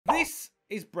This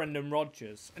is Brendan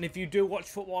Rodgers, and if you do watch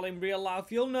football in real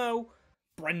life, you'll know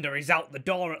Brenda is out the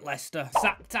door at Leicester,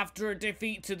 sacked after a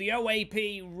defeat to the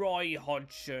OAP Roy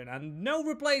Hodgson, and no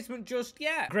replacement just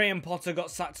yet. Graham Potter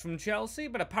got sacked from Chelsea,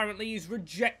 but apparently he's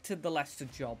rejected the Leicester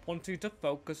job, wanting to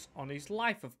focus on his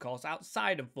life, of course,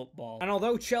 outside of football. And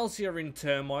although Chelsea are in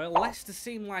turmoil, Leicester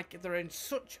seem like they're in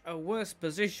such a worse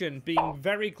position, being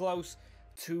very close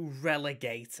to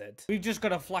relegated. We've just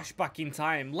got a flashback in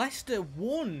time. Leicester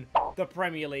won the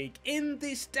Premier League in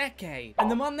this decade, and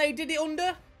the man they did it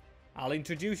under, I'll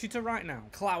introduce you to right now.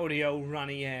 Claudio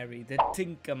Ranieri, the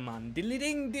Tinker Man.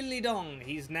 Dilly-ding, dilly-dong.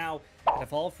 He's now at a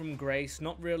fall from grace,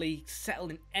 not really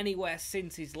settling anywhere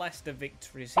since his Leicester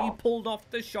victories. He pulled off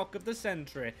the shock of the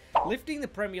century, lifting the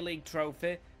Premier League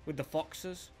trophy with the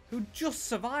Foxes, who just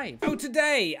survived. So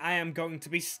today, I am going to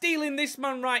be stealing this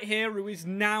man right here, who is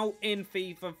now in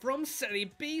FIFA from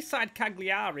Serie B side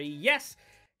Cagliari. Yes,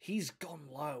 he's gone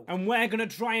low. And we're going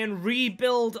to try and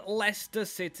rebuild Leicester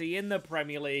City in the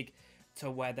Premier League to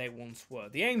where they once were.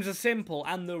 The aims are simple,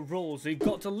 and the rules. We've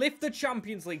got to lift the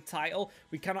Champions League title.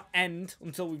 We cannot end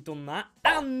until we've done that.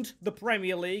 And the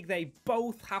Premier League, they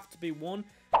both have to be won.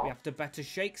 We have to better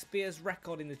Shakespeare's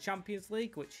record in the Champions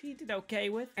League, which he did okay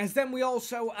with. And then we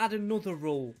also add another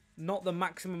rule. Not the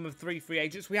maximum of 3 free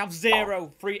agents. We have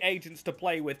 0 free agents to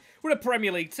play with. We're a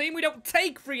Premier League team. We don't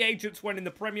take free agents when in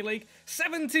the Premier League.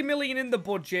 70 million in the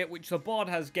budget, which the board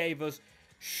has gave us,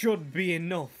 should be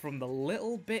enough from the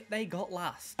little bit they got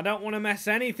last. I don't want to mess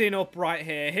anything up right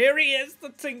here. Here he is, the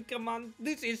Tinker Man.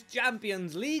 This is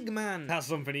Champions League, man. That's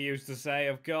something he used to say,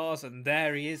 of course. And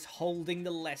there he is, holding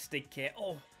the Leicester kit.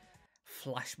 Oh,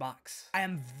 flashbacks. I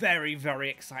am very,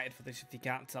 very excited for this, if you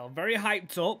can't tell. Very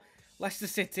hyped up. Leicester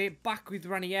City, back with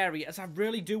Ranieri, as I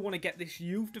really do want to get this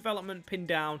youth development pinned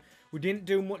down. We didn't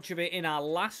do much of it in our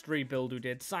last rebuild we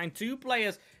did. Signed 2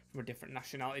 players from a different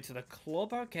nationality to the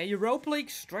club. Okay, Europa League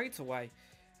straight away.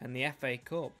 And the FA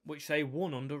Cup, which they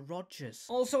won under Rodgers.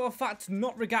 Also, a fact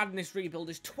not regarding this rebuild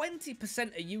is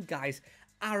 20% of you guys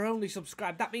are only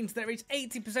subscribed. That means there is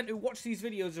 80% who watch these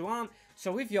videos who aren't.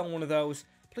 So if you're one of those,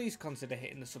 please consider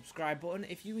hitting the subscribe button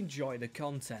if you enjoy the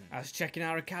content. I was checking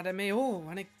our academy. Oh,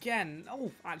 and again.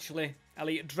 Oh, actually,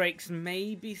 Elliot Drake's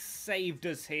maybe saved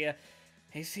us here.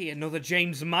 Is he another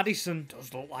James Maddison?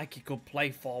 Does look like he could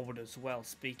play forward as well.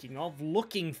 Speaking of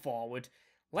looking forward,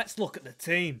 let's look at the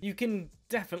team. You can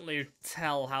definitely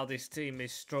tell how this team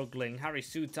is struggling. Harry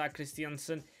Souttar,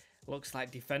 Christiansen. Looks like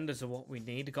defenders are what we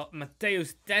need. We've got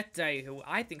Mateus Dete, who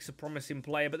I think is a promising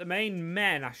player, but the main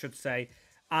men, I should say,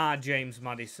 are James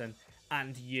Maddison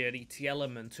and Yuri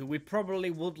Tielemans, who we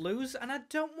probably would lose, and I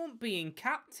don't want being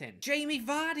captain. Jamie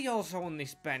Vardy also on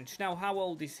this bench. Now, how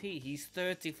old is he? He's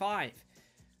 35.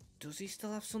 Does he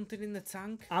still have something in the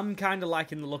tank? I'm kind of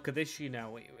liking the look of this, you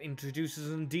know. It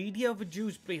introduces Ndidi over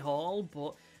Dewsbury Hall,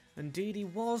 but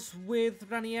Ndidi was with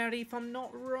Ranieri, if I'm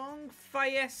not wrong.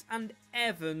 Fayez and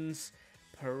Evans,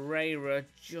 Pereira,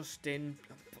 Justin,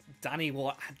 Danny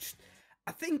Watt.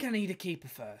 I think I need a keeper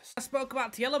first. I spoke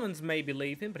about Tielemans maybe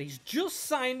leaving, but he's just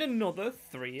signed another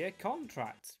 3-year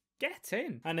contract. Get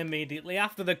in. And immediately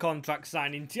after the contract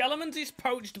signing, Tielemans is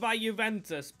poached by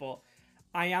Juventus, but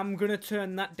I am going to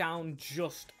turn that down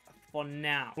just for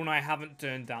now. One I haven't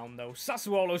turned down, though.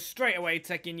 Sassuolo straight away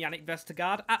taking Yannick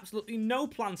Vestergaard. Absolutely no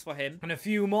plans for him. And a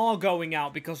few more going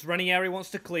out because Ranieri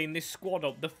wants to clean this squad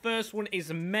up. The first one is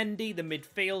Mendy, the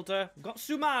midfielder. We've got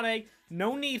Soumare.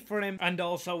 No need for him. And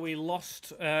also we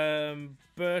lost Bertrand.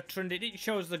 It didn't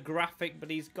show us the graphic, but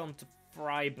he's gone to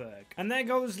Freiburg. And there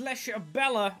goes Lesha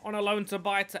Bella on a loan to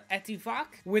buy to Etifak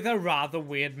with a rather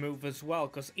weird move as well,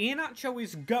 because Iheanacho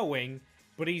is going,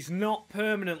 but he's not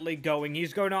permanently going.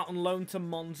 He's going out on loan to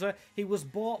Monza. He was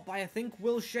bought by, I think,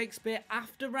 Will Shakespeare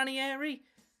after Ranieri.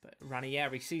 But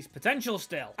Ranieri sees potential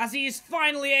still, as he is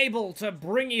finally able to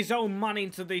bring his own man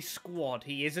into this squad.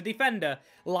 He is a defender,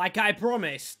 like I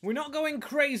promised. We're not going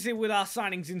crazy with our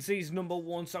signings in season number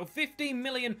 1, so 15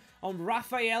 million on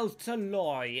Raphael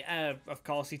Toloi. Of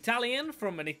course, Italian,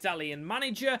 from an Italian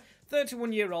manager,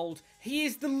 31-year-old. He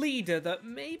is the leader that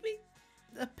maybe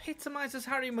epitomizes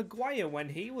Harry Maguire when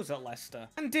he was at Leicester.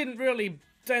 And didn't really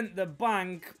dent the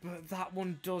bank, but that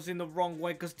one does in the wrong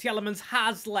way, because Tielemans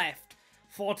has left.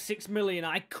 46 million.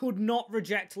 I could not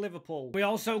reject Liverpool. We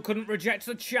also couldn't reject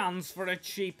the chance for a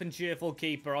cheap and cheerful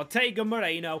keeper. Ortega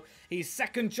Moreno, he's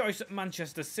second choice at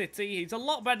Manchester City. He's a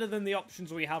lot better than the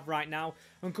options we have right now,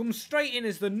 and comes straight in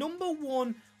as the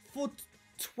 #1 for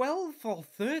 12 or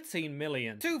 13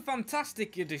 million. 2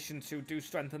 fantastic additions who do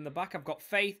strengthen the back. I've got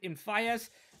faith in Fayez,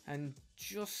 And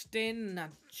Justin, I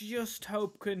just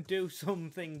hope can do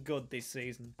something good this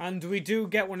season. And we do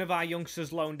get one of our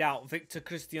youngsters loaned out, Victor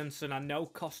Christiansen. I know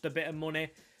cost a bit of money,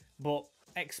 but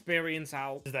experience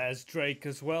out. There's Drake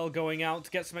as well, going out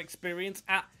to get some experience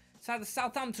at it's either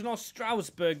Southampton or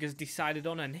Strasbourg has decided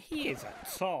on, and he is a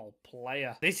tall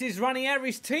player. This is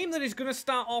Ranieri's team that is going to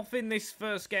start off in this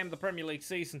first game of the Premier League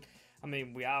season. I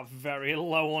mean, we are very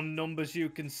low on numbers, you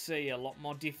can see. A lot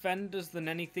more defenders than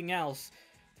anything else.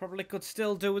 Probably could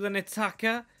still do with an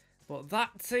attacker. But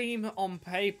that team, on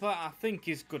paper, I think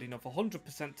is good enough.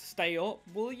 100% to stay up.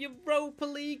 Will Europa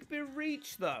League be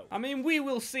reached, though? I mean, we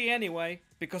will see anyway.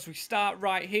 Because we start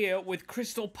right here with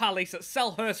Crystal Palace at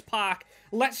Selhurst Park.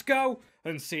 Let's go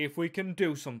and see if we can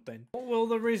do something. What will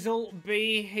the result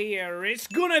be here? It's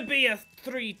gonna be a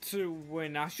 3-2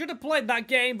 win. I should have played that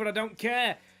game, but I don't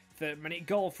care. 30-minute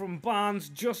goal from Barnes.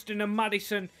 Justin and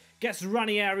Maddison gets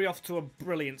Ranieri off to a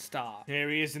brilliant start. Here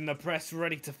he is in the press,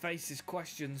 ready to face his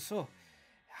questions. So,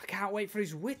 I can't wait for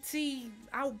his witty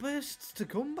outbursts to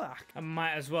come back. I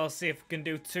might as well see if we can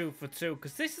do 2 for 2,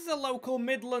 because this is a local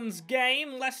Midlands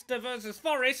game. Leicester versus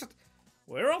Forest.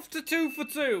 We're off to 2 for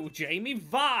 2. Jamie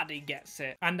Vardy gets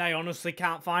it. And I honestly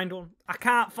can't find one. I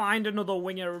can't find another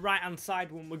winger, a right-hand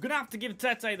side one. We're going to have to give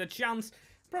Tete the chance.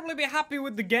 Probably be happy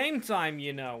with the game time,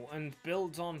 you know, and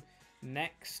build on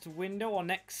next window or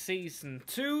next season.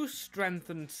 2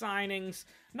 strengthened signings.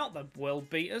 Not the world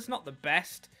beaters, not the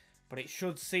best, but it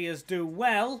should see us do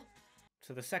well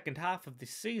to the second half of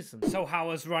this season. So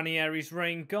how has Ranieri's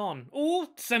reign gone? Oh,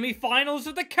 semi-finals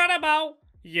of the Carabao.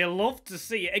 You love to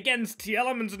see it against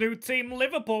Tielemans' new team,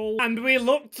 Liverpool. And we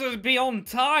look to be on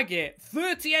target.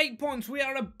 38 points. We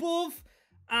are above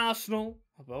Arsenal.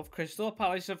 Above Crystal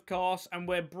Palace, of course, and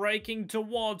we're breaking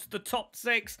towards the top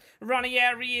 6.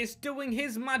 Ranieri is doing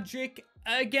his magic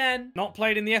again. Not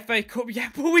played in the FA Cup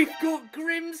yet, but we've got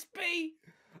Grimsby.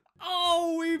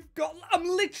 Oh, I'm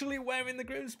literally wearing the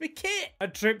Grimsby kit. A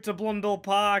trip to Blundell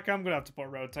Park. I'm going to have to put a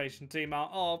rotation team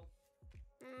out. Oh,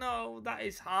 no, that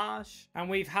is harsh. And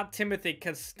we've had Timothy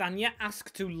Castagna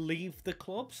ask to leave the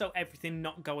club, so everything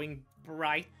not going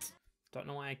bright. Don't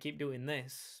know why I keep doing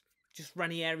this. Just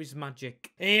Ranieri's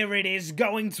magic. Here it is,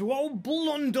 going to old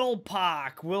Blundell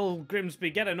Park. Will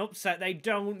Grimsby get an upset? They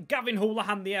don't. Gavin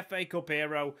Houlihan, the FA Cup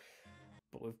hero.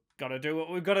 But we've got to do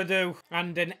what we've got to do.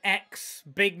 And an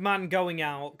ex-big man going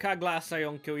out.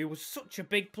 Goalazo. He was such a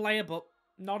big player, but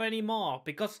not anymore.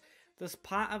 Because there's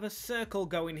part of a circle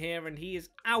going here, and he is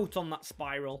out on that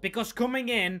spiral. Because coming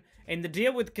in the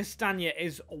deal with Castagna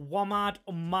is Wamad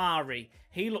Umari.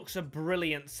 He looks a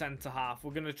brilliant centre-half.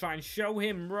 We're going to try and show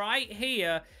him right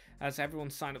here as everyone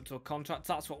signed up to a contract.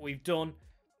 That's what we've done.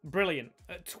 Brilliant.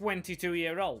 At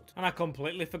 22-year-old. And I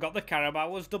completely forgot the Carabao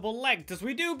was double-legged, as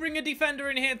we do bring a defender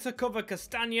in here to cover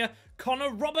Castagna.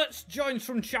 Connor Roberts joins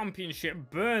from Championship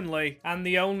Burnley. And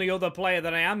the only other player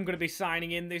that I am going to be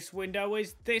signing in this window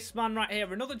is this man right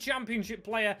here. Another Championship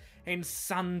player in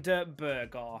Sander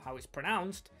Berg, or how it's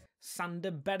pronounced, Sander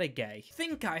Berge.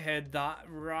 Think I heard that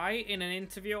right in an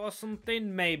interview or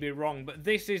something. Maybe wrong, but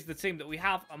this is the team that we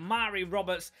have. Amari,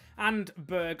 Roberts and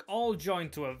Berg all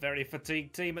joined to a very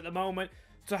fatigued team at the moment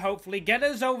to hopefully get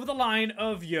us over the line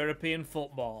of European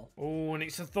football. Oh, and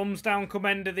it's a thumbs down come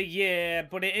end of the year,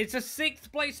 but it is a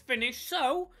 6th place finish,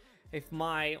 so if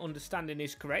my understanding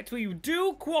is correct, we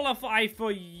do qualify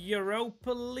for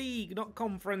Europa League, not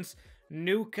Conference.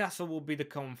 Newcastle will be the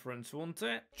conference, won't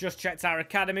it? Just checked our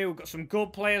academy. We've got some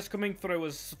good players coming through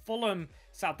as Fulham,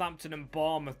 Southampton and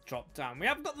Bournemouth dropped down. We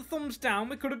have got the thumbs down.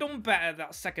 We could have done better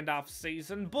that second half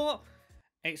season, but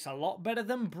it's a lot better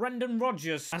than Brendan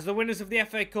Rodgers. As the winners of the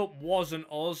FA Cup wasn't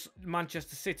us.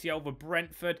 Manchester City over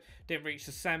Brentford. Didn't reach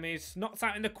the semis. Knocked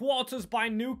out in the quarters by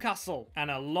Newcastle. And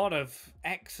a lot of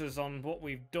X's on what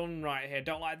we've done right here.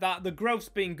 Don't like that. The growth's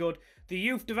been good. The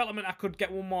youth development, I could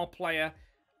get one more player.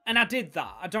 And I did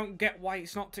that. I don't get why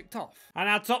it's not ticked off. And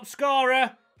our top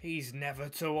scorer, he's never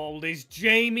too old, is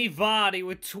Jamie Vardy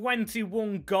with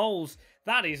 21 goals.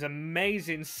 That is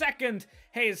amazing. Second,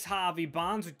 here's Harvey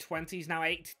Barnes with 20. He's now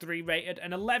 83 rated.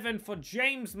 And 11 for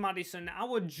James Maddison,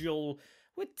 our Jewel,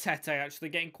 with Tete actually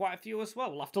getting quite a few as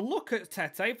well. We'll have to look at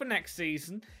Tete for next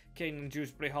season. Keenan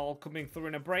Dewsbury Hall coming through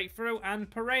in a breakthrough. And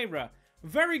Pereira.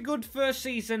 Very good first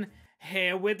season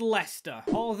here with Leicester.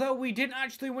 Although we didn't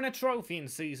actually win a trophy in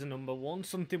season number 1,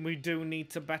 something we do need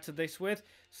to better this with.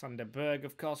 Sander Berg,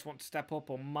 of course, want to step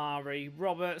up. Omari,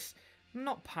 Roberts,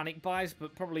 not panic buys,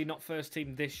 but probably not first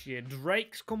team this year.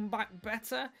 Drake's come back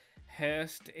better.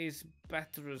 Hurst is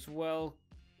better as well.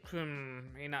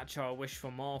 Inacho, I wish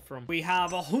for more from. We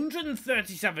have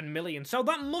 137 million, so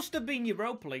that must have been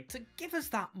Europa League to give us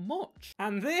that much.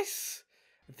 And this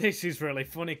This is really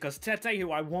funny because Tete,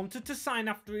 who I wanted to sign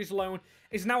after his loan,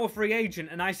 is now a free agent.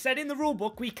 And I said in the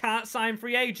rulebook we can't sign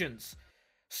free agents.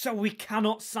 So we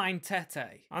cannot sign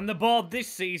Tete. And the board this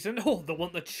season, oh, they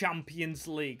want the Champions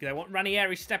League. They want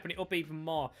Ranieri stepping it up even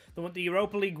more. They want the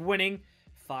Europa League winning,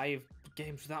 5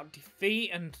 games without defeat,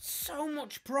 and so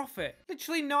much profit.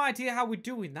 Literally no idea how we're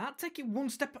doing that. Take it one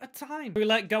step at a time. We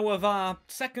let go of our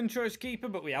second choice keeper,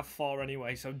 but we have 4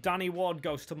 anyway. So Danny Ward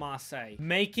goes to Marseille,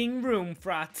 making room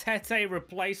for our Tete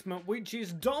replacement, which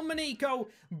is Domenico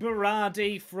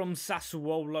Berardi from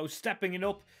Sassuolo, stepping it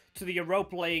up to the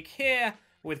Europa League here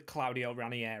with Claudio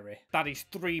Ranieri. That is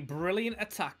 3 brilliant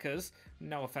attackers.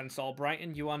 No offense,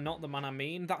 Albrighton, you are not the man I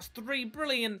mean. That's 3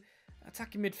 brilliant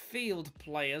attacking midfield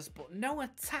players, but no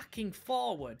attacking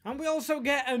forward. And we also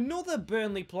get another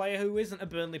Burnley player who isn't a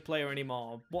Burnley player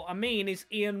anymore. What I mean is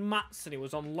Ian Matson. He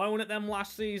was on loan at them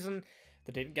last season.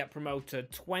 They didn't get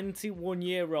promoted.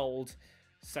 21-year-old,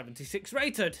 76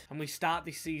 rated. And we start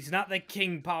this season at the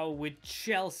King Power with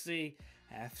Chelsea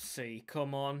FC.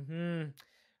 Come on.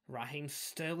 Raheem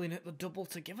Sterling at the double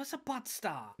to give us a bad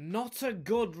start. Not a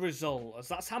good result, as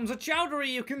that's Hamza Chowdhury,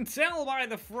 you can tell by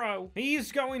the throw.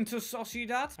 He's going to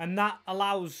Sociedad, and that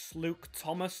allows Luke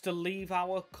Thomas to leave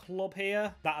our club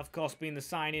here. That, of course, being the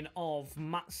signing of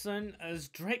Matson, as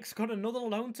Drake's got another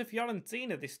loan to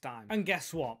Fiorentina this time. And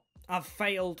guess what? I've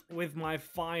failed with my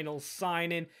final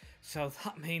signing, so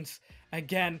that means,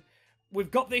 again,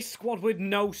 we've got this squad with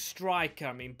no striker.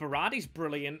 I mean, Berardi's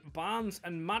brilliant, Barnes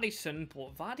and Maddison,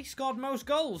 but Vardy scored most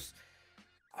goals.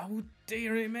 Oh,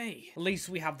 dearie me. At least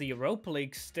we have the Europa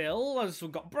League still, as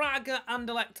we've got Braga,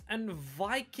 Anderlecht, and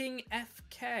Viking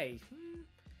FK.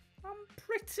 I'm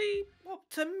pretty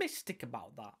optimistic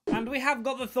about that. And we have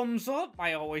got the thumbs up.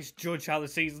 I always judge how the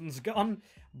season's gone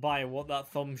by what that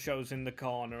thumb shows in the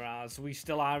corner, as we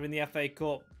still are in the FA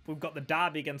Cup. We've got the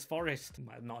derby against Forest.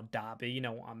 Well, not a derby, you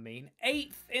know what I mean.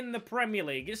 8th in the Premier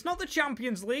League. It's not the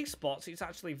Champions League spots. It's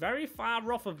actually very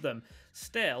far off of them.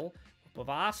 Still, above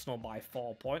Arsenal by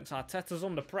 4 points. Arteta's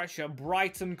under pressure.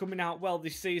 Brighton coming out well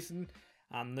this season.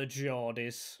 And the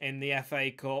Geordies in the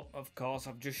FA Cup. Of course,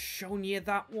 I've just shown you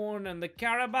that one. And the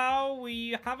Carabao,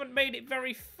 we haven't made it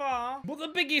very far. But the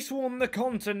biggest one, the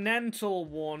Continental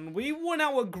one. We won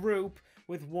our group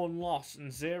with 1 loss and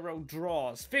 0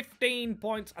 draws. 15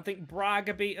 points. I think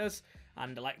Braga beat us.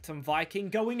 And Anderlecht and Viking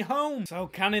going home. So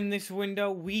can in this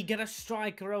window we get a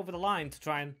striker over the line to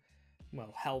try and,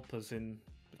 well, help us in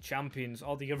the Champions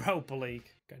or the Europa League.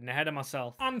 Getting ahead of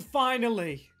myself. And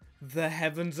finally, the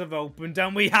heavens have opened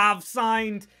and we have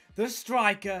signed the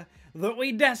striker that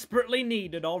we desperately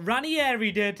needed, or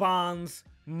Ranieri did. Barnes,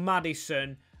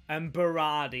 Maddison and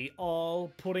Berardi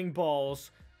all putting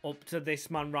balls up to this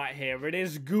man right here. It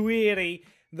is Guiri,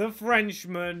 the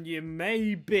Frenchman. You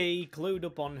may be clued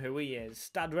up on who he is.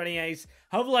 Stade Rennais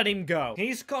have let him go.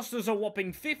 He's cost us a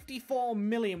whopping 54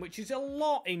 million, which is a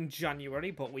lot in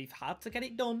January, but we've had to get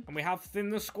it done. And we have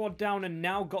thinned the squad down and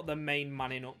now got the main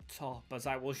man in up top, as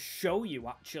I will show you,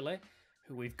 actually,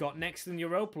 who we've got next in the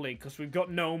Europa League, because we've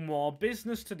got no more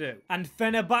business to do. And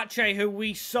Fenerbahce, who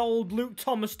we sold Luke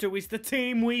Thomas to, is the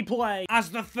team we play,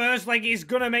 as the first leg is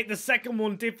going to make the second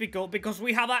one difficult, because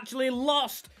we have actually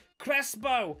lost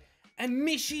Crespo and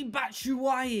Mishi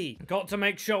Batshuayi. Got to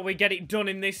make sure we get it done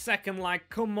in this second leg.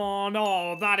 Come on.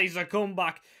 Oh, that is a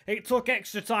comeback. It took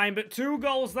extra time, but 2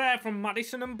 goals there from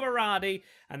Maddison and Berardi,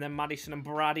 and then Maddison and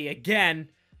Berardi again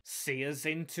see us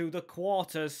into the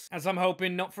quarters, as I'm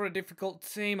hoping not for a difficult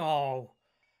team. Oh,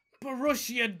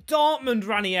 Borussia Dortmund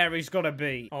Ranieri's got to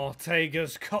be.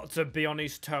 Ortega's got to be on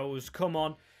his toes. Come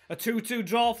on. A 2-2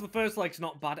 draw for the first leg's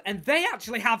not bad. And they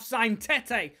actually have signed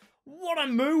Tete. What a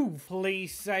move.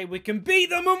 Please say we can beat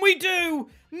them, and we do.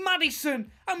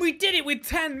 Maddison. And we did it with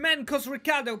 10 men, because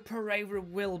Ricardo Pereira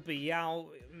will be out,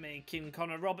 making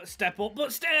Connor Roberts step up.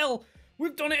 But still,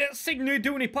 we've done it at Signal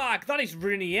Iduna Park. That is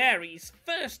Ranieri's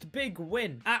first big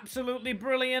win. Absolutely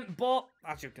brilliant, but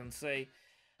as you can see,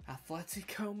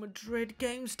 Atletico Madrid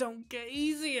games don't get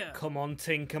easier. Come on,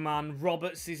 Tinkerman.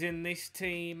 Roberts is in this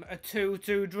team. A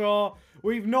 2-2 draw.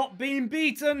 We've not been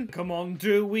beaten. Come on,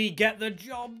 do we get the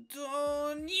job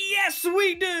done? Yes,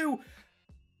 we do!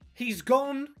 He's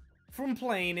gone from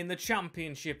playing in the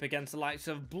Championship against the likes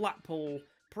of Blackpool,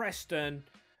 Preston,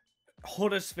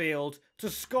 Huddersfield, to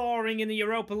scoring in the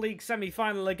Europa League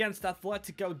semi-final against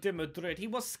Atletico de Madrid. He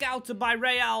was scouted by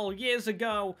Real years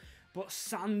ago, but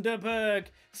Sanderberg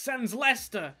sends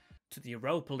Leicester to the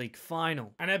Europa League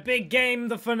final. And a big game,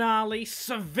 the finale.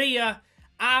 Sevilla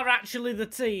are actually the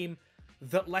team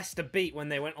that Leicester beat when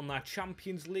they went on their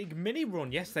Champions League mini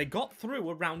run. Yes, they got through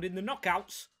a round in the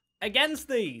knockouts, against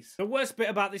these. The worst bit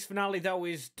about this finale, though,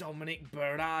 is Dominic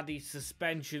Berardi's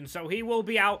suspension, so he will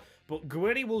be out, but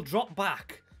Guiri will drop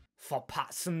back for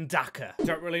Patson Daka.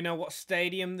 Don't really know what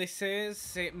stadium this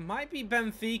is. It might be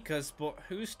Benfica's, but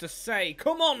who's to say?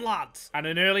 Come on, lads! And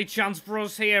an early chance for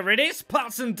us here. It is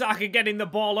Patson Daka getting the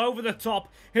ball over the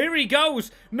top. Here he goes.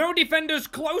 No defenders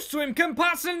close to him. Can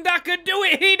Patson Daka do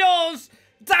it? He does!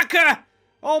 Daka!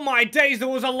 Oh my days, there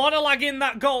was a lot of lag in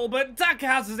that goal, but Daka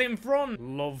has us in front.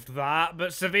 Loved that,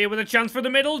 but Sevilla with a chance for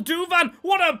the middle. Devine,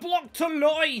 what a block to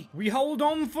Loy. We hold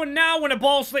on for now when a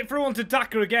ball slipped through onto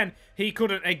Daka again. He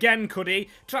couldn't again, could he?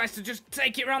 Tries to just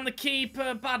take it around the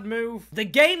keeper. Bad move. The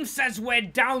game says we're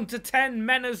down to 10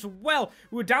 men as well.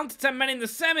 We're down to 10 men in the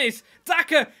semis.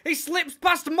 Daka, he slips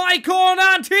past Maignan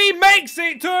and he makes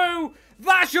it too.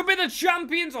 That should be the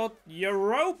champions or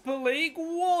Europa League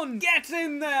 1. Get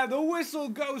in there. The whistle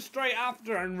goes straight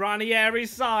after and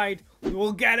Ranieri's side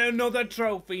will get another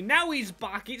trophy. Now he's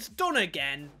back. It's done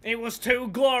again. It was 2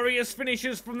 glorious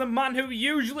finishes from the man who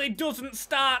usually doesn't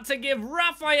start to give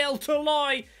Rafael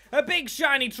Toloi a big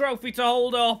shiny trophy to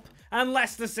hold up. And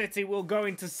Leicester City will go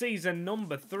into season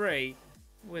number 3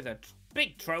 with a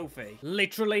big trophy.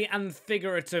 Literally and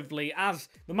figuratively, as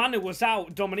the man who was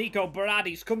out, Domenico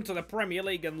Berardi's come to the Premier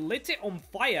League and lit it on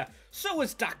fire. So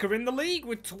has Daka in the league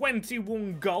with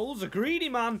 21 goals, a greedy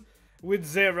man with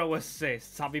 0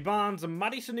 assists. Harvey Barnes and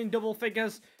Maddison in double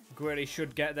figures. Grealish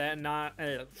should get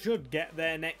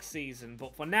there next season.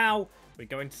 But for now, we're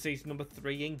going to season number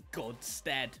 3 in good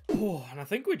stead. Oh, and I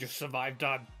think we just survived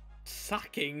our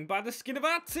sacking by the skin of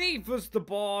our teeth as the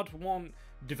board want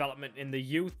development in the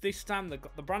youth this time. They've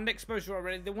got the brand exposure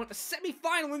already. They want a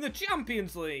semi-final in the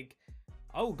Champions League.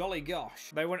 Oh, golly gosh.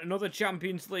 They want another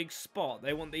Champions League spot.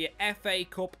 They want the FA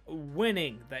Cup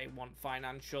winning. They want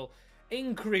financial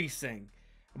increasing.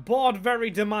 Board very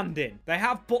demanding. They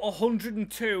have put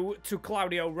 102 to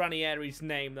Claudio Ranieri's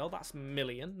name, though. That's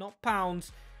million, not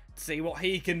pounds. See what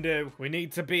he can do. We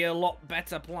need to be a lot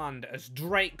better planned as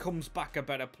Drake comes back a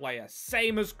better player.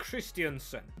 Same as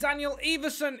Christiansen. Daniel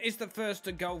Everson is the first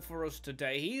to go for us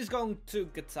today. He's gone to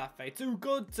Getafe. Too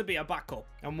good to be a backup.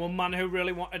 And one man who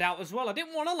really wanted out as well. I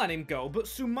didn't want to let him go, but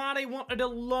Soumare wanted a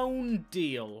loan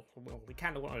deal. Well, we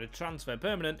kind of wanted a transfer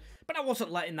permanent, but I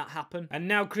wasn't letting that happen. And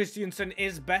now Christiansen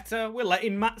is better. We're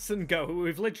letting Matson go, who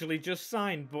we've literally just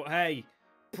signed. But hey,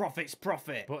 profit's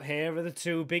profit. But here are the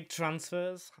 2 big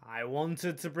transfers I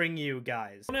wanted to bring you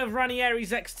guys. One of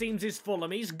Ranieri's ex-teams is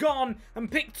Fulham. He's gone and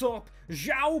picked up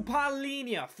João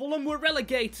Palhinha. Fulham were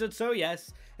relegated, so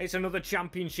yes, it's another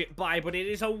championship buy, but it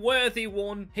is a worthy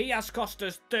one. He has cost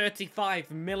us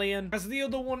 35 million. As the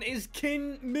other one is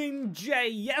Kim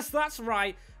Min-jae. Yes, that's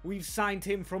right. We've signed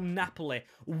him from Napoli.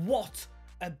 What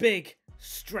a big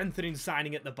strengthening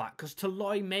signing at the back, because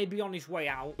Toloi may be on his way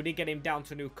out. We did get him down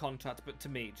to a new contract, but to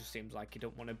me it just seems like he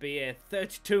don't want to be here.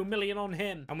 32 million on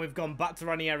him. And we've gone back to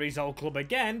Ranieri's old club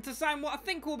again to sign what I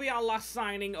think will be our last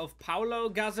signing of Paulo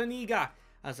Gazzaniga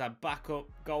as a backup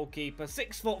goalkeeper.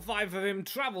 6'5" of him,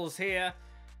 travels here.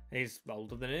 He's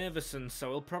older than Emerson, so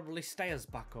he'll probably stay as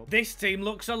backup. This team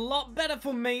looks a lot better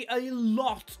for me. A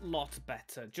lot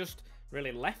better. Just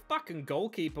really left back and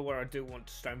goalkeeper where I do want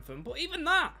to strengthen, but even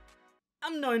that,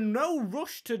 I'm in no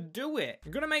rush to do it.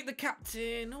 I'm going to make the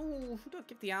captain. Oh, who do I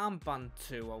give the armband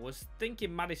to? I was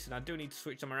thinking Maddison. I do need to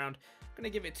switch them around. I'm going to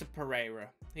give it to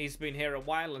Pereira. He's been here a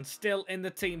while and still in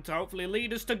the team to hopefully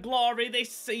lead us to glory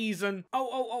this season.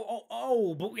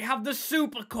 Oh, but we have the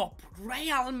Super Cup.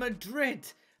 Real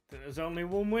Madrid. There's only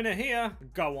one winner here.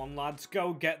 Go on, lads.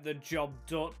 Go get the job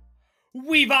done.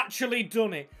 We've actually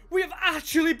done it. We have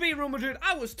actually beat Real Madrid.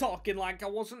 I was talking like I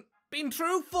wasn't being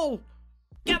truthful.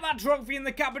 Get that trophy in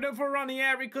the cabinet for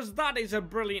Ranieri, because that is a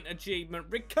brilliant achievement.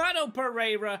 Ricardo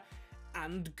Pereira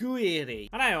and Guiri.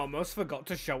 And I almost forgot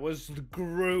to show us the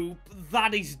group.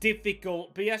 That is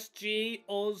difficult. PSG,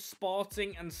 us,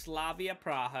 Sporting, and Slavia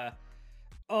Praha.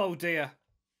 Oh dear.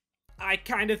 I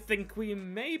kind of think we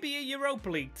may be a Europa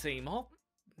League team, or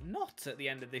not at the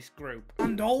end of this group.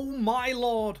 And oh my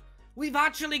lord, we've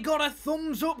actually got a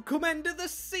thumbs up come end of the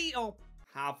season. Oh,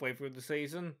 halfway through the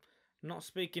season. Not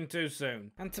speaking too soon.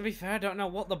 And to be fair, I don't know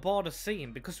what the board has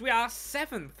seen, because we are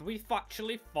 7th. We've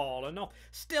actually fallen off.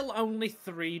 Still only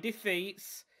 3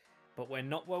 defeats. But we're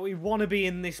not where we want to be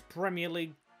in this Premier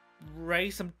League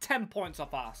race. I'm 10 points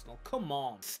off Arsenal. Come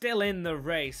on. Still in the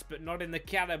race, but not in the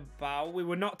Carabao. We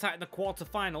were knocked out in the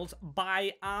quarterfinals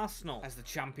by Arsenal, as the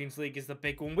Champions League is the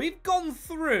big one. We've gone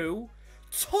through,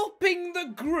 topping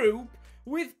the group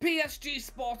with PSG,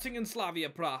 Sporting, and Slavia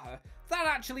Praha. That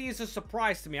actually is a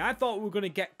surprise to me. I thought we were going to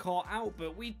get caught out,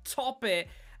 but we top it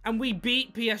And we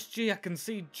beat PSG. I can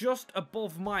see just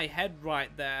above my head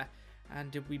right there.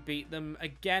 And did we beat them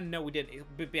again? No, we didn't. It'll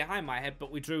be behind my head,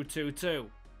 but we drew 2-2.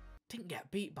 Didn't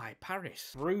get beat by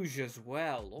Paris. Bruges as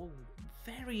well. Oh,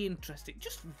 very interesting.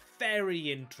 Just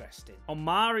very interesting.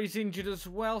 Omari's injured as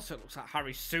well, so it looks like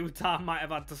Harry Souttar might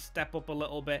have had to step up a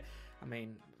little bit. I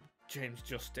mean, James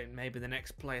Justin, maybe the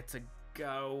next player to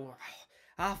go.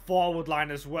 Our forward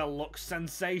line as well looks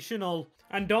sensational.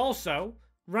 And also,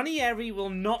 Ranieri will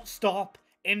not stop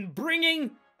in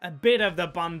bringing a bit of the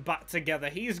band back together.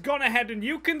 He's gone ahead and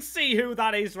you can see who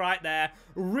that is right there.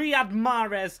 Riyad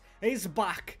Mahrez is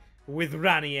back with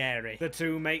Ranieri. The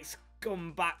two mates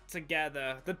come back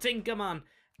together. The Tinkerman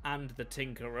and the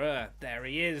Tinkerer. There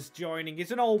he is joining.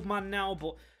 He's an old man now,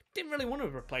 but didn't really want to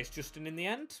replace Justin in the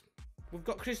end. We've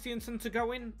got Christiansen to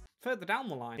go in further down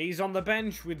the line. He's on the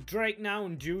bench with Drake now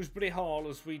and Dewsbury Hall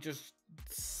as we just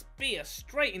spear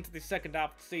straight into the second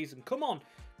half of the season. Come on,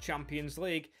 Champions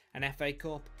League, an FA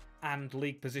Cup and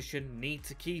league position need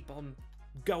to keep on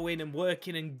going and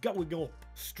working and going up.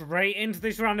 Straight into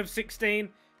this round of 16.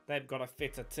 They've got a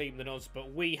fitter team than us,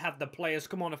 but we have the players.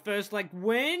 Come on, a first leg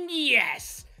win.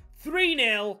 Yes!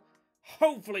 3-0.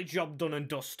 Hopefully job done and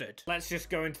dusted. Let's just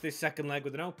go into this second leg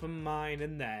with an open mind,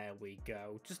 and there we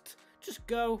go. Just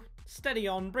go. Steady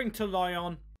on. Bring Toloy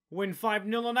on. Win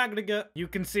 5-0 on aggregate. You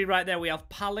can see right there we have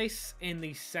Palace in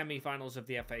the semi-finals of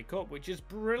the FA Cup, which is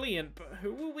brilliant. But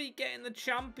who will we get in the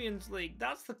Champions League?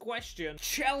 That's the question.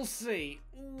 Chelsea.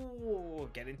 Ooh,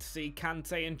 getting to see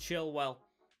Kante and Chilwell.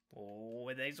 Oh,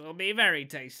 this will be very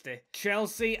tasty.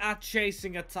 Chelsea are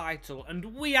chasing a title,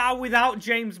 and we are without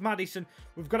James Maddison.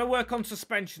 We've got to work on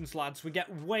suspensions, lads. We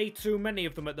get way too many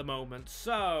of them at the moment.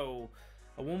 So,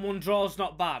 a 1-1 draw is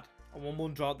not bad. A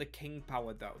 1-1 draw at the King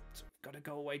Power, though. So got to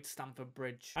go away to Stamford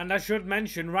Bridge. And I should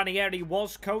mention, Ranieri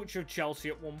was coach of Chelsea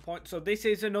at one point, so this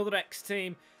is another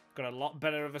ex-team. Got a lot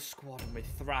better of a squad, and we're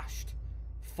thrashed.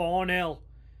 4-0.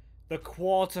 The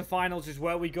quarterfinals is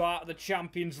where we go out of the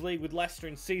Champions League with Leicester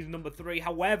in season number 3.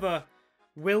 However,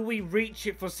 will we reach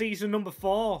it for season number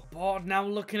 4? Board now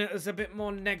looking at us a bit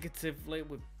more negatively.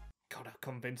 We've got to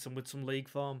convince them with some league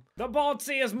form. The board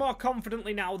see us more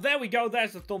confidently now. There we go.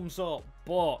 There's the thumbs up.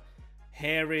 But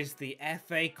here is the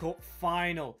FA Cup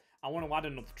final. I want to add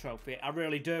another trophy. I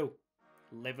really do.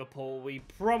 Liverpool, we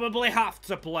probably have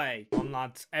to play. Come on,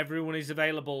 lads, everyone is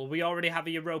available. We already have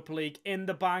a Europa League in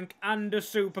the bank and a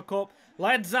Super Cup.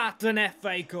 Let's add an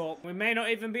FA Cup. We may not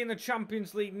even be in the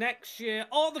Champions League next year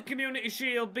or the Community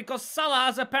Shield because Salah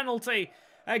has a penalty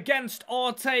against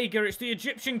Ortega. It's the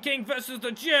Egyptian King versus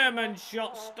the German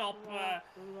shot stopper.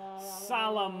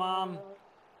 Salah, man.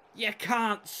 You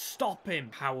can't stop him.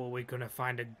 How are we going to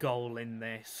find a goal in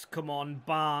this? Come on,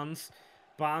 Barnes.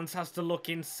 Barnes has to look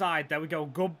inside. There we go.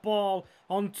 Good ball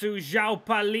onto João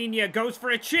Palhinha. Goes for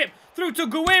a chip. Through to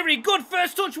Guiri. Good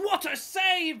first touch. What a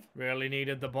save. Really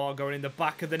needed the ball going in the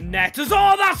back of the net.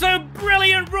 Oh, that's a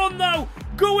brilliant run, though.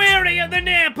 Guiri at the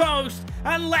near post.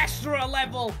 And Leicester are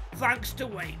level thanks to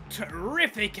a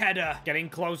terrific header. Getting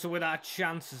closer with our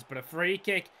chances, but a free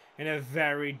kick in a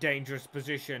very dangerous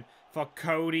position for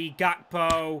Cody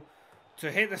Gakpo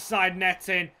to hit the side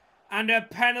netting. And a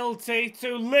penalty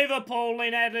to Liverpool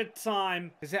in added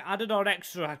time. Is it added or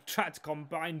extra? I tried to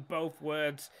combine both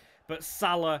words. But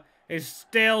Salah is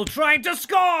still trying to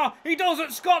score. He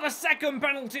doesn't score the second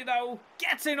penalty, though.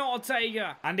 Get in,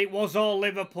 Ortega. And it was all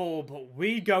Liverpool. But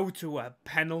we go to a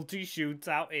penalty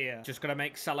shootout here. Just going to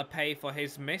make Salah pay for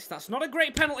his miss. That's not a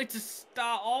great penalty to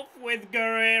start off with,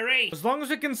 Guerrero. As long as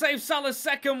we can save Salah's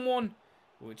second one.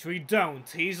 Which we don't.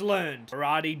 He's learned.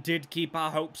 Berardi did keep our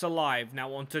hopes alive.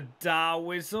 Now on to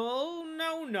Darwhistle.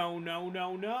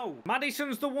 No.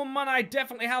 Maddison's the one man I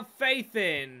definitely have faith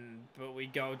in. But we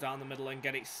go down the middle and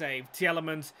get it saved.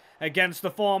 Tielemans against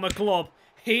the former club.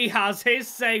 He has his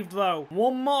saved, though.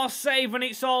 One more save and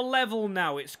it's all level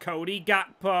now. It's Cody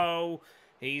Gakpo.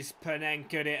 He's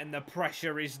Panenke'd it and the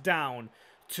pressure is down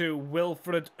to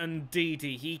Wilfred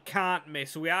Ndidi. He can't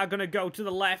miss. We are going to go to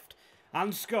the left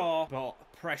and score. But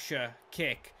pressure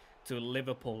kick to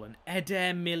Liverpool and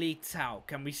Eder Militao.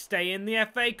 Can we stay in the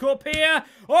FA Cup here?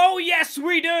 Oh, yes,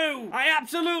 we do. I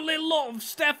absolutely love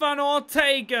Stefan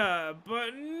Ortega,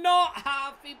 but not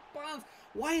half he plans.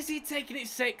 Why is he taking it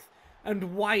 6th?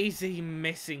 And why is he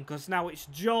missing? Because now it's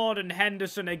Jordan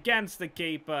Henderson against the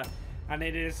keeper. And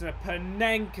it is a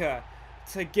Panenka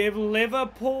to give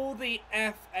Liverpool the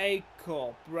FA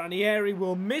Cup. Ranieri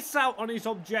will miss out on his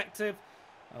objective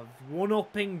of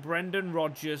one-upping Brendan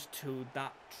Rodgers to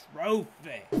that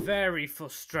trophy. Very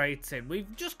frustrating.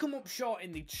 We've just come up short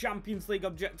in the Champions League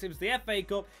objectives, the FA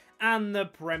Cup, and the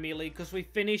Premier League, because we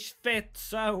finished 5th.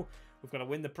 So, we've got to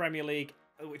win the Premier League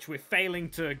which we're failing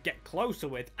to get closer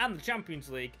with, and the Champions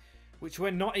League, which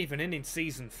we're not even in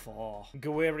season 4.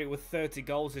 Guimaraes with 30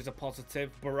 goals is a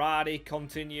positive. Berardi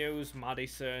continues,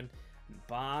 Maddison,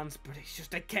 Barnes, but it's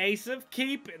just a case of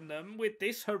keeping them with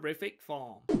this horrific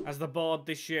form. As the board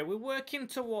this year, we're working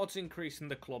towards increasing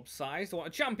the club size. We want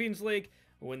a Champions League,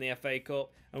 win the FA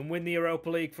Cup, and win the Europa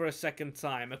League for a second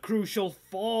time. A crucial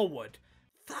forward.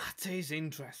 That is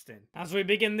interesting. As we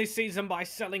begin this season by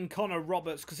selling Connor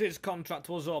Roberts because his contract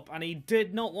was up and he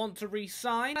did not want to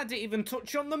re-sign. I didn't even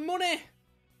touch on the money.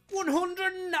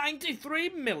 193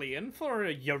 million for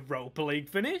a Europa League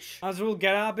finish. As we'll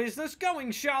get our business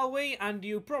going, shall we? And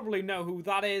you probably know who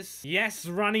that is. Yes,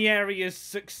 Ranieri is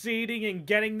succeeding in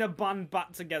getting the band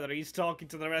back together. He's talking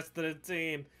to the rest of the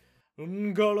team.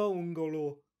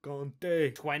 Ungolo.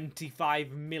 Conte.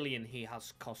 25 million he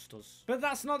has cost us. But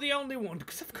that's not the only one,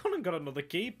 because I've gone and got another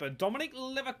keeper, Dominik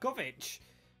Livakovic.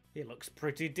 He looks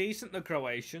pretty decent, the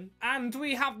Croatian. And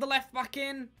we have the left back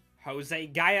in. Jose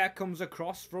Gaia comes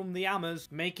across from the Hammers,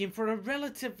 making for a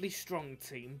relatively strong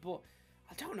team, but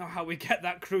I don't know how we get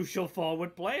that crucial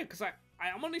forward player, because I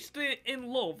am honestly in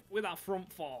love with that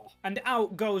front four. And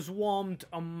out goes warmed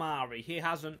Omari. He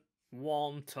hasn't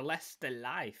warmed to Leicester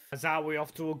life. As are we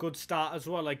off to a good start as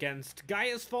well against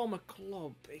Gaia's former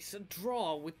club. It's a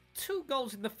draw with 2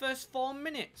 goals in the first 4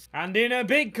 minutes. And in a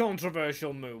big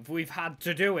controversial move, we've had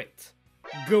to do it.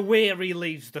 Guimaraes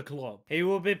leaves the club. He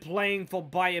will be playing for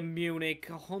Bayern Munich.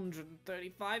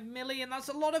 135 million. That's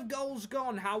a lot of goals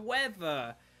gone.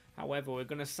 However, we're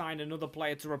going to sign another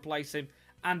player to replace him,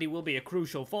 and he will be a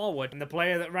crucial forward. And the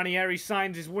player that Ranieri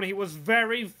signs is one he was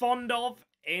very fond of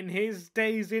in his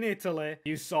days in Italy.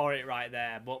 You saw it right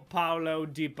there. But Paulo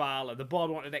Dybala, the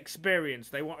board wanted experience.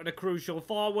 They wanted a crucial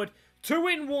forward.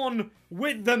 2-in-1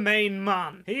 with the main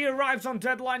man. He arrives on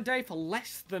deadline day for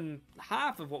less than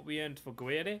half of what we earned for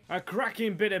Guimaraes. A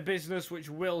cracking bit of business which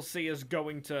will see us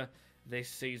going to this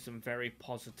season very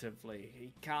positively.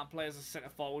 He can't play as a centre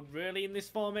forward really in this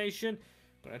formation,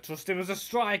 but I trust him as a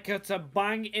striker to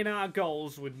bang in our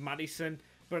goals with Maddison,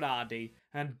 Berardi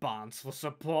and Barnes for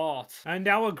support. And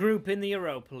our group in the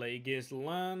Europa League is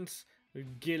Lens,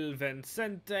 Gil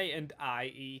Vicente and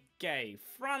IEK.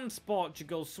 France,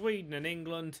 Portugal, Sweden and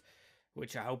England,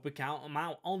 which I hope we count them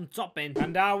out on top in.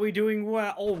 And are we doing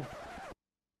well?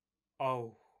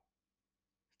 Oh.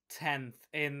 10th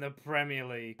in the Premier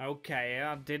League. Okay,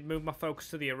 I did move my focus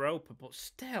to the Europa, but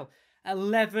still,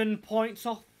 11 points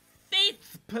off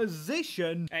 5th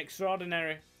position.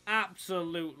 Extraordinary.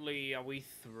 Absolutely. Are we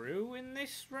through in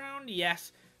this round?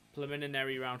 Yes.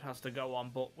 Preliminary round has to go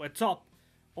on, but we're top.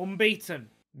 Unbeaten.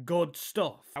 Good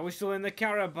stuff. Are we still in the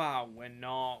Carabao? We're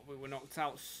not. We were knocked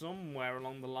out somewhere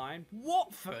along the line.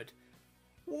 Watford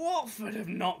have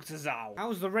knocked us out.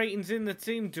 How's the ratings in the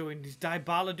team doing? Is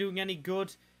Dybala doing any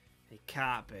good? It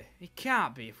can't be. It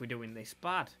can't be if we're doing this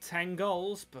bad. 10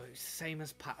 goals, but it's the same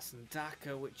as Patson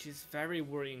Daka, which is very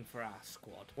worrying for our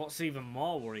squad. What's even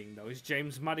more worrying, though, is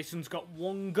James Maddison's got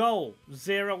 1 goal,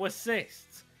 0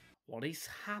 assists. What is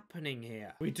happening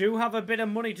here? We do have a bit of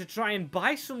money to try and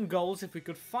buy some goals if we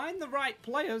could find the right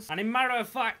players. And in matter of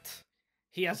fact,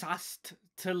 he has asked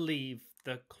to leave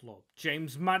the club.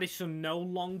 James Maddison no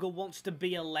longer wants to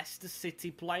be a Leicester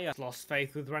City player. He's lost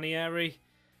faith with Ranieri.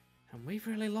 And we've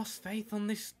really lost faith on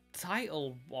this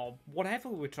title, or whatever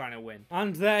we're trying to win.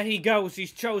 And there he goes.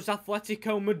 He's chose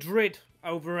Atletico Madrid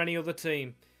over any other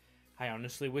team. I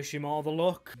honestly wish him all the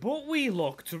luck. But we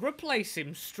look to replace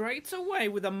him straight away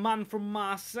with a man from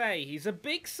Marseille. He's a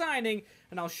big signing,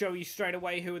 and I'll show you straight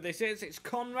away who this is. It's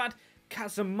Konrad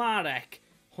Kazdmarek.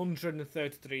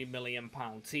 £133 million.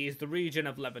 He is the regen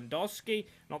of Lewandowski.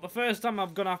 Not the first time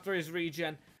I've gone after his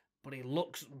regen, but he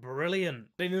looks brilliant.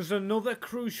 Then there's another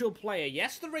crucial player.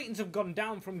 Yes, the ratings have gone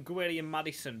down from Guimaraes and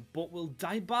Maddison, but will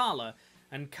Dybala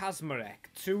and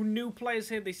Kazdmarek, 2 new players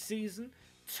here this season,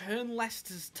 turn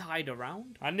Leicester's tide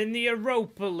around? And in the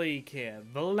Europa League here,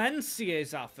 Valencia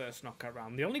is our first knockout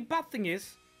round. The only bad thing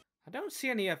is, I don't see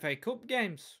any FA Cup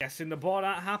games. Guessing the board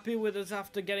aren't happy with us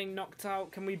after getting knocked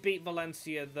out. Can we beat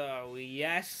Valencia though?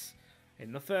 Yes.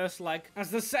 In the first leg.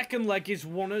 As the second leg is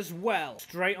won as well.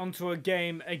 Straight onto a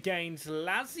game against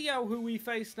Lazio, who we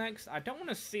face next. I don't want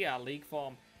to see our league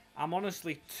form. I'm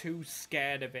honestly too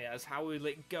scared of it, as how will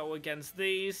it go against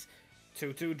these.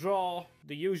 2-2 draw.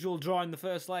 The usual draw in the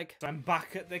first leg. So I'm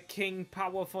back at the King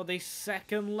Power for this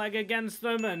second leg against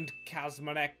them. And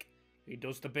Kazdmarek, he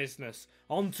does the business.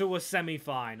 On to a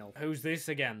semi-final. Who's this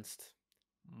against?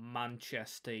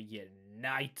 Manchester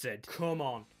United. Come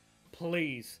on.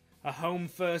 Please. A home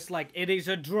first leg. It is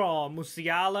a draw.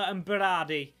 Musiala and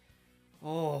Berardi.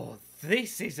 Oh,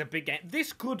 this is a big game.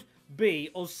 This could B,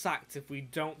 us sacked if we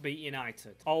don't beat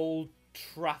United. Old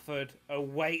Trafford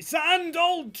awaits, and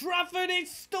Old Trafford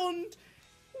is stunned.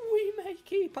 We may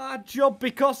keep our job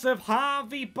because of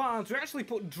Harvey Barnes. We actually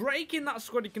put Drake in that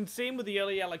squad. You can see him with the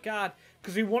early yellow card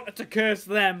because we wanted to curse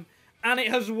them, and it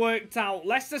has worked out.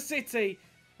 Leicester City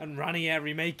and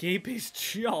Ranieri may keep his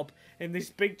job in this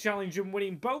big challenge and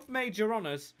winning both major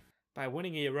honours by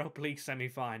winning a Europa League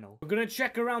semi-final. We're going to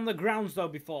check around the grounds though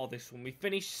before this one. We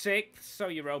finished 6th, so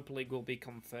Europa League will be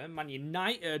confirmed. Man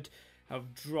United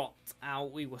have dropped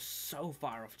out. We were so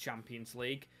far off Champions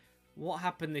League. What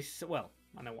happened this... Well,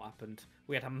 I know what happened.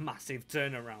 We had a massive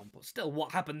turnaround, but still,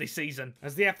 what happened this season?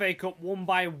 As the FA Cup won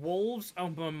by Wolves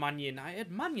over Man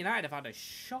United. Man United have had a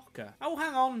shocker. Oh,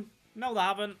 hang on. No, they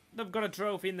haven't. They've got a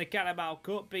trophy in the Carabao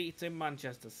Cup, beating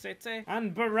Manchester City.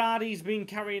 And Berardi's been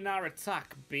carrying our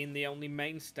attack, being the only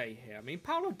mainstay here. I mean,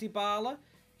 Paulo Dybala,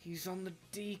 he's on the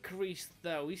decrease,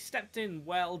 though. He stepped in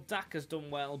well. Daka's done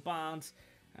well. Barnes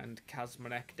and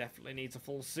Kazdmarek definitely needs a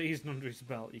full season under his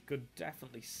belt. You could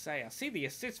definitely say. I see the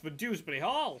assist for Dewsbury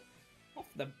Hall. Off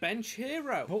the bench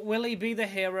hero. But will he be the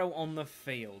hero on the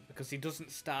field? Because he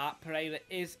doesn't start. Pereira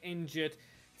is injured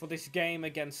for this game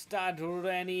against Stade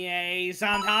Rennais.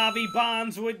 And Harvey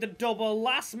Barnes with the double.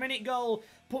 Last minute goal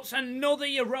puts another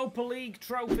Europa League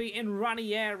trophy in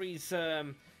Ranieri's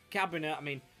cabinet. I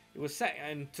mean, it was set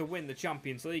to win the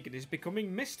Champions League and is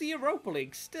becoming Mr. Europa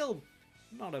League. Still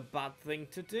not a bad thing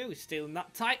to do. He's stealing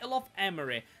that title off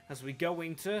Emery as we go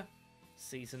into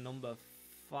season number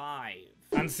 5.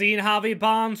 And seeing Harvey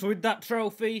Barnes with that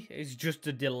trophy is just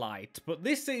a delight. But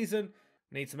this season,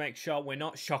 we need to make sure we're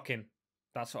not shocking.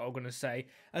 That's what I'm going to say.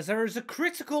 As there is a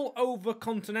critical over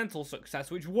continental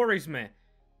success, which worries me.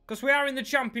 Because we are in the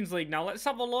Champions League now. Let's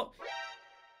have a look.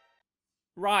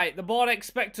 Right, the board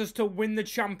expects us to win the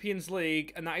Champions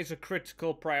League, and that is a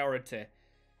critical priority.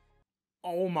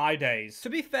 Oh my days. To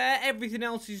be fair, everything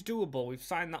else is doable. We've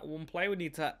signed that one player. We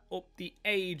need to up the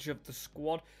age of the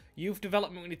squad. Youth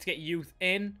development, we need to get youth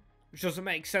in, which doesn't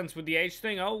make sense with the age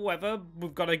thing. However,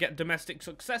 we've got to get domestic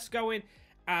success going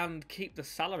and keep the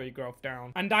salary growth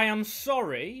down. And I am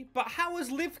sorry, but how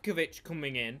has Livkovic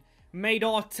coming in made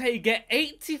Ortega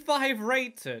 85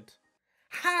 rated?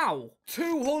 How?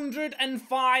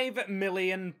 £205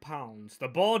 million. The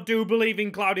board do believe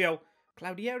in Claudio.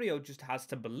 Claudio just has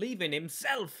to believe in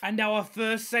himself. And our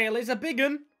first sale is a big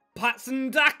one.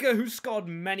 Patson Daka, who scored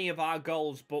many of our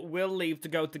goals, but will leave to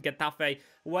go to Getafe,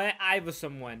 where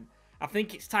Iverson went. I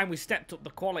think it's time we stepped up the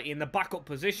quality in the backup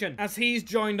position, as he's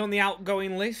joined on the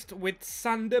outgoing list with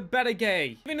Sander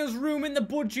Berge, giving us room in the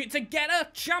budget to get a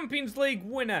Champions League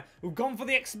winner who've gone for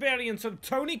the experience of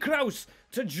Toni Kroos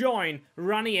to join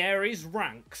Ranieri's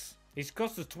ranks. He's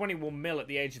cost us 21 mil at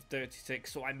the age of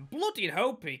 36, so I'm bloody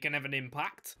hope he can have an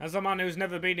impact. As a man who's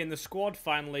never been in the squad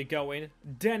finally going,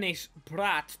 Dennis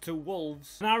Pratt to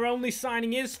Wolves. And our only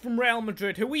signing is from Real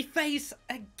Madrid, who we face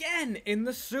again in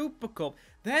the Super Cup.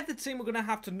 They're the team we're going to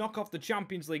have to knock off the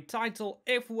Champions League title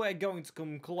if we're going to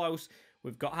come close.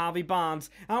 We've got Harvey Barnes,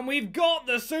 and we've got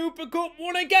the Super Cup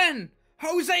won again!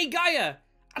 Jose Gaya!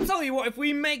 I tell you what, if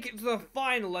we make it to the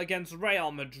final against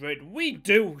Real Madrid, we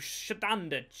do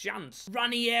stand a chance.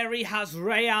 Ranieri has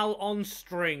Real on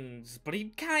strings, but he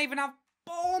can't even have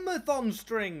Bournemouth on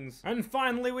strings. And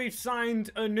finally, we've signed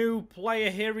a new player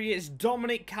here. He is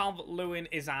Dominic Calvert-Lewin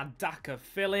is our Daka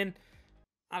fill-in.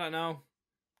 I don't know.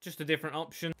 Just a different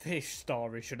option. This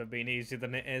story should have been easier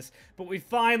than it is. But we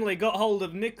finally got hold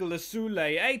of Nicolas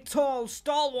Soulé, a tall,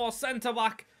 stalwart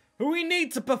centre-back who we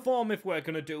need to perform if we're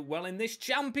going to do well in this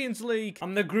Champions League.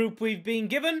 And the group we've been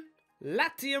given,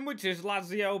 Latium, which is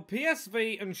Lazio,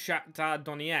 PSV and Shakhtar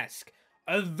Donetsk.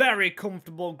 A very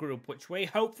comfortable group, which we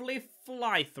hopefully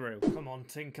fly through. Come on,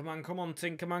 Tinkerman, come on,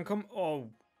 Tinkerman, come. Oh,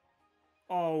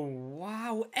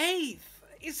 wow, 8th.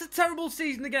 It's a terrible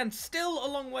season again, still a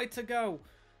long way to go.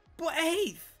 But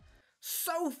 8th.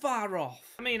 So far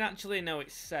off. I mean, actually, no,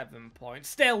 it's 7 points.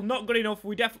 Still, not good enough.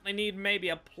 We definitely need maybe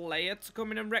a player to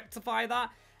come in and rectify that.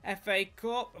 FA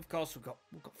Cup. Of course, we've got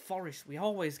Forest. We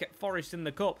always get Forest in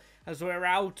the Cup as we're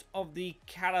out of the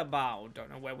Carabao.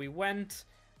 Don't know where we went.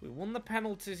 We won the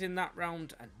penalties in that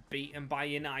round and beaten by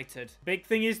United. Big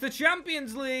thing is the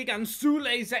Champions League, and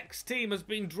Soulé's ex-team has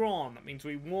been drawn. That means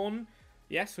we won.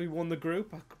 Yes, we won the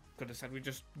group. I could have said we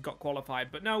just got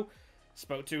qualified, but no.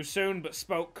 Spoke too soon, but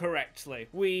spoke correctly.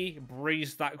 We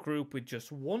breezed that group with just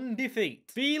 1 defeat.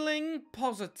 Feeling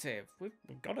positive.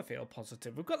 We've got to feel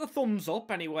positive. We've got the thumbs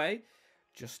up anyway.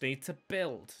 Just need to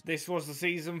build. This was the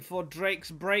season for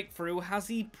Drake's breakthrough. Has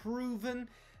he proven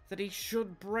that he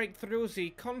should break through? Has he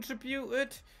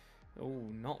contributed? Oh,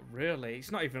 not really.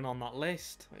 He's not even on that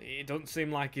list. It doesn't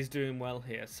seem like he's doing well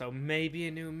here. So maybe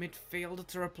a new midfielder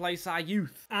to replace our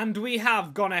youth. And we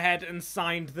have gone ahead and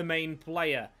signed the main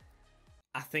player.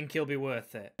 I think he'll be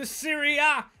worth it. The Serie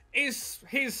A is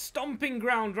his stomping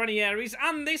ground, Ranieri's,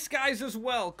 and this guy's as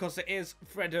well, because it is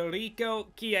Federico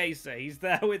Chiesa. He's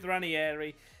there with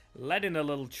Ranieri, letting a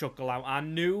little chuckle out. Our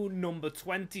new number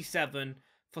 27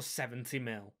 for 70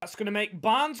 mil. That's going to make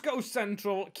Barnes go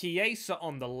central, Chiesa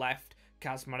on the left,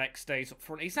 Kazdmarek stays up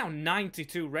front. He's now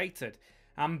 92 rated.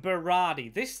 And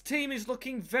Berardi. This team is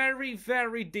looking very,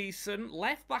 very decent.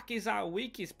 Left back is our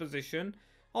weakest position,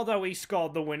 although he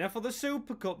scored the winner for the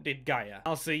Super Cup, did Gaia.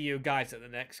 I'll see you guys at the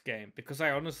next game, because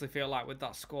I honestly feel like with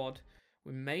that squad,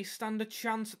 we may stand a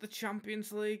chance at the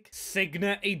Champions League.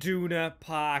 Signa Iduna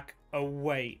Park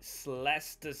awaits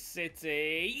Leicester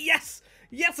City. Yes!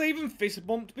 Yes, I even fist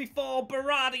bumped before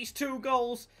Berardi's 2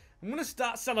 goals. I'm going to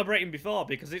start celebrating before,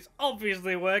 because it's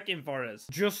obviously working for us.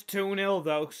 Just 2-0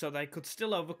 though, so they could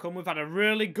still overcome. We've had a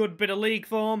really good bit of league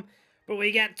form. But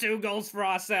we get 2 goals for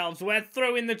ourselves. We're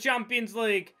through in the Champions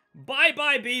League.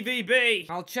 Bye-bye, BVB.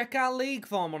 I'll check our league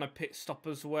form on a pit stop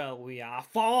as well. We are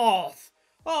 4th.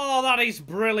 Oh, that is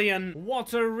brilliant.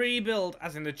 What a rebuild,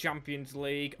 as in the Champions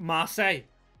League. Marseille.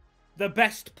 The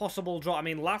best possible draw. I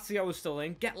mean, Lazio is still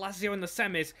in. Get Lazio in the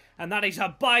semis. And that is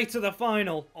a bye to the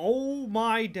final. Oh,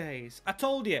 my days. I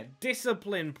told you,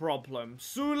 discipline problem.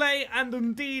 Sule and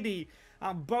Undidi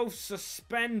are both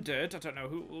suspended. I don't know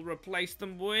who will replace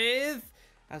them with,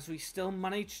 as we still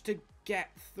manage to get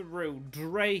through.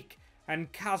 Drake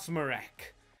and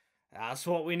Kazdmarek. That's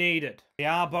what we needed. We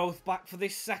are both back for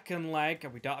this second leg,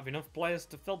 and we don't have enough players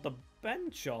to fill the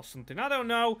bench or something. I don't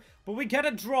know, but we get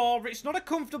a draw. It's not a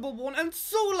comfortable one, and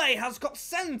Sule has got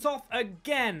sent off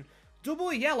again.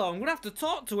 Double yellow. I'm going to have to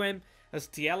talk to him as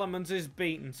Tielemans is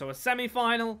beaten. So a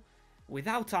semi-final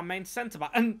without our main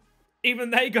centre-back. And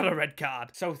even they got a red card.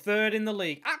 So 3rd in the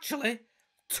league. Actually,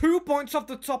 2 points off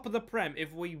the top of the Prem.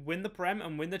 If we win the Prem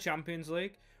and win the Champions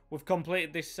League, we've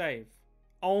completed this save.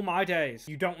 Oh my days.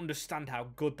 You don't understand how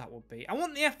good that would be. I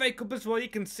want the FA Cup as well. You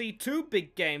can see 2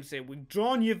 big games here. We've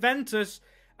drawn Juventus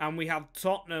and we have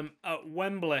Tottenham at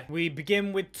Wembley. We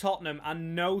begin with Tottenham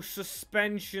and no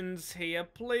suspensions here,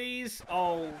 please.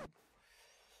 Oh,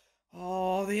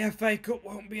 the FA Cup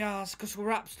won't be ours because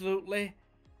we're absolutely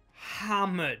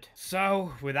hammered.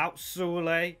 So, without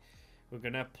Sule, we're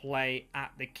going to play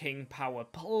at the King Power.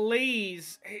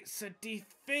 Please, it's a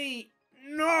defeat.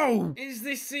 No! Is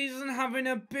this season having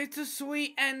a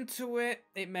bittersweet end to it?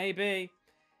 It may be.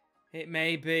 It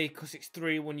may be, because it's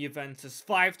 3-1 Juventus,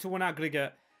 5-1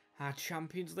 aggregate. Our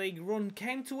Champions League run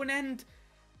came to an end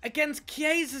against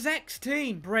Chiesa's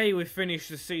ex-team. Bray, we finished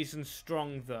the season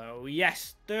strong, though.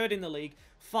 Yes, 3rd in the league.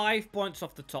 5 points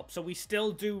off the top, so we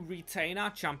still do retain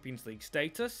our Champions League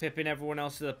status, pipping everyone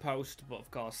else to the post, but of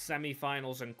course,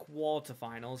 semi-finals and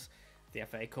quarter-finals, the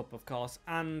FA Cup, of course,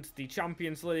 and the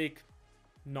Champions League,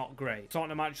 not great.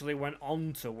 Tottenham actually went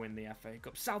on to win the FA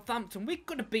Cup. Southampton, we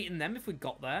could have beaten them if we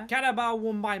got there. Carabao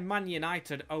won by Man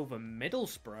United over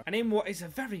Middlesbrough, and in what is a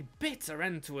very bitter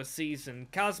end to a season,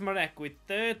 Kazdmarek with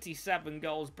 37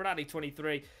 goals, Berardi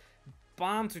 23,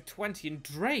 Barnes with 20, and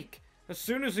Drake, as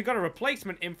soon as we got a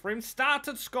replacement in for him,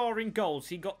 started scoring goals.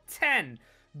 He got 10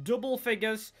 double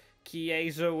figures.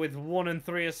 Chiesa with 1 and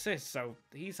 3 assists. So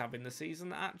he's having the season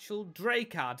that actual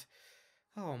Drake had.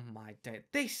 Oh my day.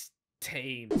 This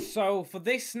team. So for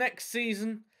this next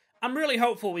season, I'm really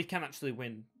hopeful we can actually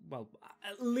win, well,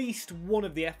 at least one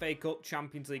of the FA Cup,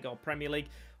 Champions League or Premier League.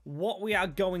 What we are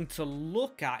going to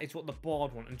look at is what the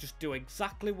board want and just do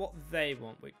exactly what they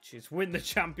want, which is win the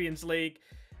Champions League,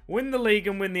 win the league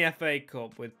and win the FA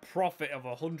Cup with profit of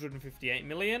 158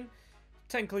 million,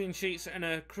 10 clean sheets and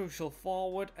a crucial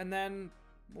forward, and then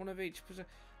one of each position.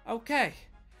 Okay.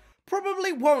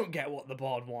 Probably won't get what the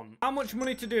board want. How much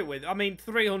money to do it with? I mean,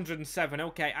 307.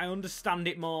 Okay, I understand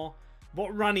it more.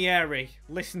 But Ranieri,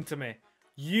 listen to me.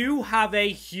 You have a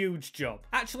huge job.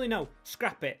 Actually, no.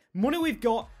 Scrap it. Money we've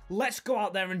got. Let's go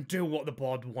out there and do what the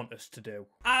board want us to do.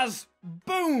 As,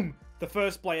 boom, the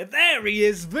first player. There he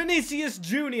is, Vinicius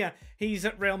Jr. He's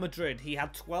at Real Madrid. He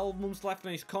had 12 months left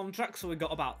on his contract, so we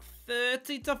got about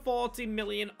 30 to 40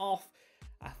 million off.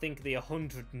 I think the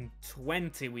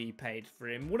 120 we paid for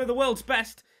him. One of the world's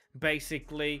best,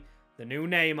 basically. The new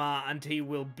Neymar, and he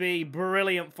will be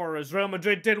brilliant for us. Real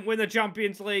Madrid didn't win the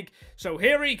Champions League, so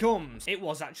here he comes. It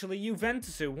was actually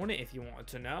Juventus who won it, if you wanted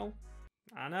to know.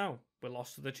 I know, we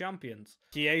lost to the champions.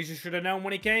 Chiesa should have known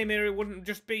when he came here he wouldn't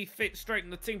just be fit straight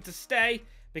in the team to stay,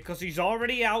 because he's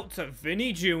already out to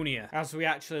Vinny Jr. As we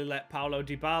actually let Paulo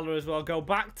Dybala as well go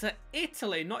back to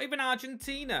Italy, not even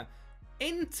Argentina.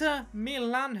 Inter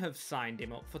Milan have signed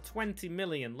him up for 20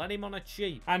 million. Let him on a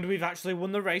cheap. And we've actually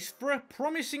won the race for a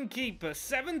promising keeper.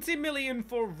 70 million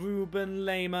for Ruben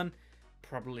Lehmann.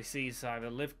 Probably sees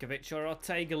either Livkovic or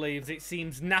Ortega leaves. It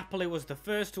seems Napoli was the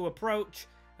first to approach.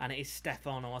 And it is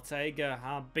Stefan Ortega,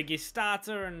 our biggest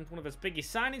starter and one of his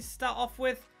biggest signings to start off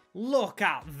with. Look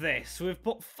at this. We've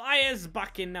put Fires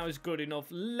back in now is good enough.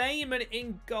 Lehmann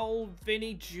in goal.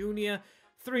 Vinny Jr.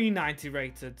 390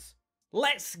 rated.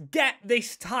 Let's get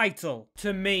this title.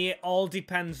 To me, it all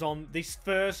depends on this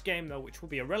first game, though, which will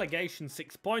be a relegation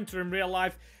 6-pointer in real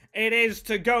life. It is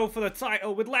to go for the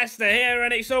title with Leicester here,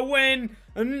 and it's a win.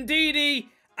 Ndidi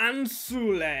and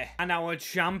Sule. And our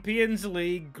Champions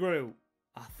League group.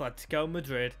 Atletico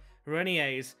Madrid,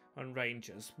 Ranieri, and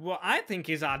Rangers. What I think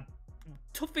is our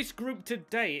toughest group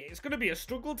today. It's going to be a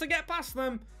struggle to get past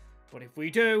them. But if we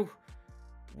do,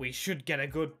 we should get a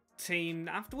good team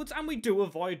afterwards, and we do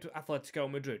avoid Atletico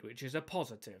Madrid, which is a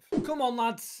positive. Come on,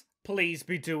 lads. Please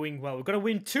be doing well. We've got to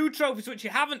win 2 trophies, which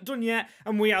you haven't done yet,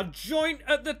 and we are joint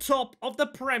at the top of the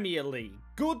Premier League.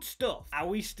 Good stuff. Are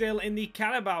we still in the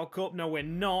Carabao Cup? No, we're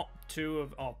not.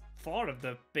 4 of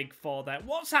the big 4 there.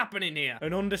 What's happening here?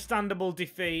 An understandable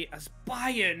defeat as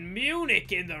Bayern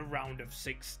Munich in the round of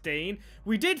 16.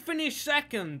 We did finish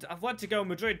second, Atletico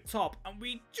Madrid top, and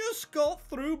we just got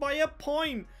through by a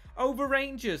point over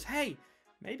Rangers. Hey,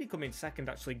 maybe coming second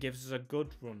actually gives us a good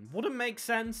run. Wouldn't make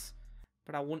sense,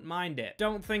 but I wouldn't mind it.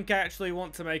 Don't think I actually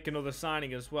want to make another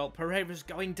signing as well. Pereira's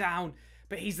going down,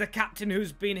 but he's the captain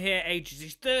who's been here ages.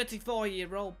 He's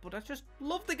 34-year-old, but I just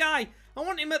love the guy. I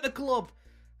want him at the club.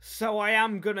 So I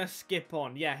am gonna skip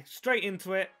on. Yeah, straight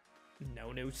into it.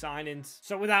 No new signings.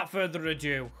 So without further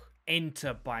ado,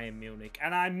 into Bayern Munich.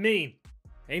 And I mean,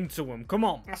 into them. Come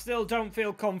on. I still don't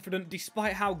feel confident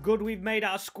despite how good we've made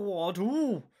our squad.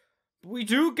 Ooh. We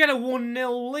do get a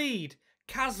 1-0 lead.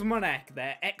 Kazdmarek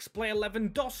there, ex-player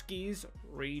Lewandowski's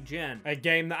regen. A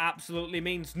game that absolutely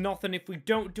means nothing if we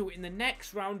don't do it in the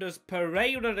next round as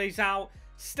Pereira is out.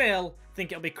 Still, I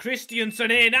think it'll be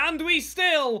Christiansen in, and we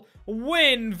still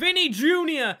win. Vinny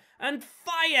Jr. and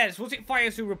Fires. Was it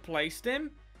Fires who replaced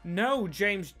him? No,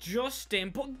 James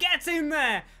Justin, but get in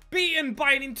there. Beaten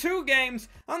Bayern in 2 games,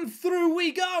 and through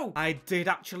we go. I did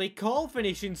actually call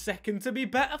finishing second to be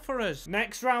better for us.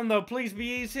 Next round, though, please be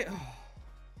easy.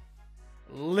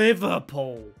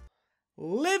 Liverpool.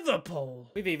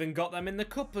 We've even got them in the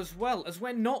cup as well, as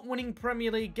we're not winning Premier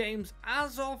League games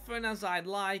as often as I'd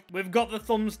like. We've got the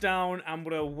thumbs down and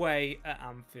we're away at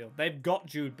Anfield. They've got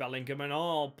Jude Bellingham and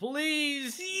all.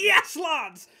 Please, yes,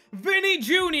 lads! Vinny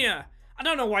Jr. I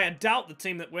don't know why I doubt the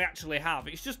team that we actually have.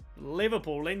 It's just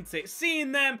Liverpool, isn't it?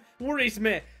 Seeing them worries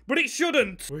me, but it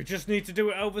shouldn't. We just need to do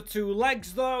it over 2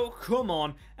 legs, though. Come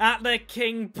on, at the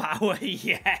King Power,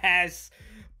 yes!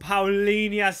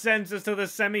 Paulinho sends us to the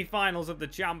semi-finals of the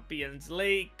Champions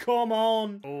League. Come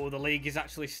on. Oh, the league is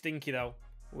actually stinky, though.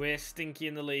 We're stinky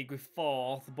in the league with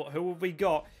 4th. But who have we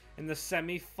got in the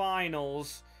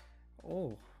semi-finals?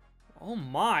 Oh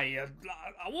my.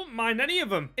 I wouldn't mind any of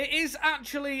them. It is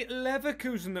actually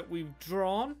Leverkusen that we've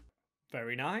drawn.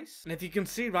 Very nice. And if you can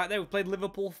see right there, we've played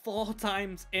Liverpool 4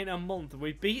 times in a month.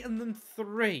 We've beaten them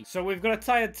 3. So we've got a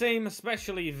tired team,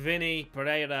 especially Vinny,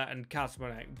 Pereira, and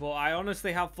Kazdmarek. But I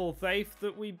honestly have full faith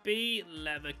that we beat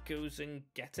Leverkusen.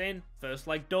 Get in. First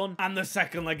leg done. And the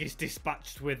second leg is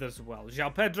dispatched with as well.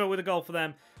 João Pedro with a goal for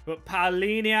them. But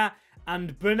Paulinho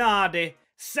and Berardi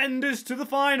send us to the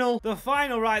final. The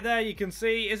final right there, you can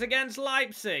see, is against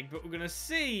Leipzig. But we're going to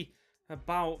see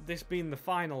about this being the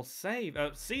final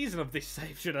season of this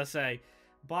save, should I say,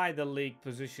 by the league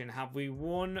position. Have we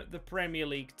won the Premier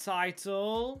League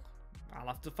title? I'll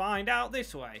have to find out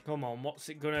this way. Come on, what's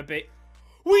it gonna be?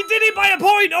 We did it by a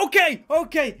point!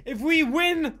 Okay. If we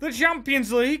win the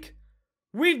Champions League,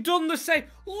 we've done the same.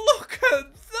 Look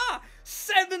at that!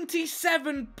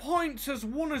 77 points has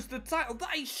won us the title.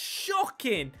 That is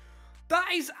shocking.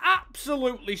 That is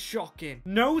absolutely shocking.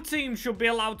 No team should be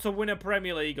allowed to win a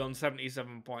Premier League on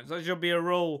 77 points. That should be a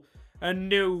rule, a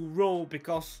new rule,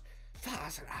 because that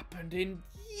hasn't happened in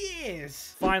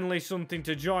years. Finally, something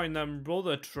to join them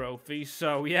brother trophies.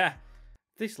 So, yeah,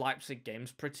 this Leipzig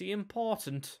game's pretty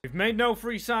important. We've made no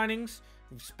free signings.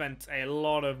 We've spent a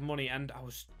lot of money, and I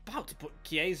was about to put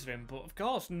Chiesa in, but of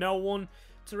course, no one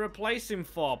to replace him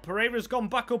for. Pereira's gone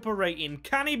back up a rating.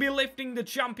 Can he be lifting the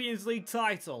Champions League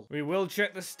title? We will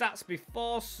check the stats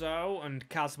before so. And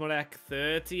Kazdmarek,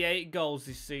 38 goals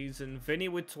this season. Vinny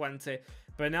with 20.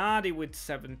 Berardi with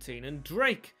 17. And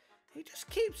Drake, he just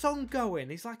keeps on going.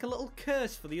 He's like a little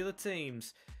curse for the other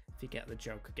teams. If you get the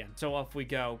joke again. So off we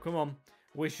go. Come on.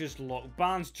 Wish us luck.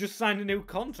 Barnes just signed a new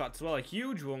contract as well, a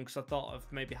huge one, because I thought of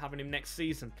maybe having him next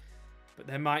season. But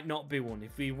there might not be one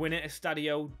if we win at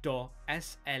Estadio do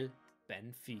SL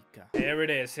Benfica. Here it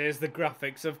is. Here's the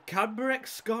graphics of Kazdmarek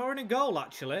scoring a goal,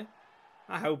 actually.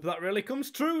 I hope that really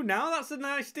comes true now. That's a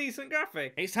nice, decent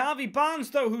graphic. It's Harvey Barnes,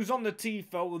 though, who's on the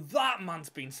tifo. That man's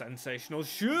been sensational.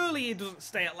 Surely he doesn't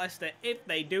stay at Leicester if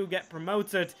they do get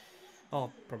promoted. Oh,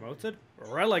 promoted?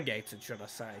 Relegated, should I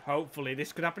say. Hopefully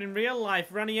this could happen in real life.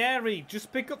 Ranieri,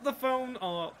 just pick up the phone,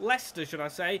 or Leicester, should I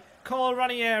say. Call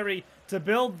Ranieri to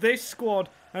build this squad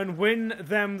and win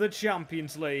them the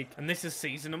Champions League. And this is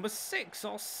season number 6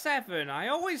 or 7. I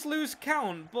always lose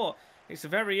count, but it's a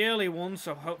very early one,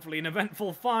 so hopefully an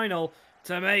eventful final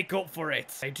to make up for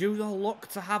it. They do look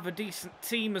to have a decent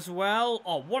team as well.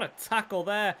 Oh, what a tackle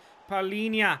there.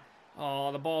 Paulinha.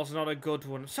 Oh, the ball's not a good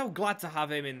one. I'm so glad to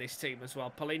have him in this team as well.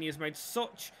 Paulinha's made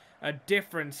such a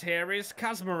difference. Here is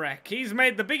Kazdmarek. He's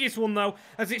made the biggest one, though,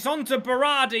 as it's on to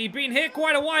Berardi. Been here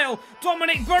quite a while.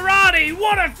 Dominic Berardi,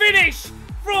 what a finish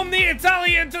from the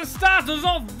Italian to start us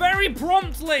off very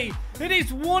promptly. It is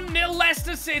 1-0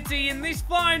 Leicester City in this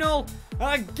final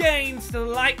against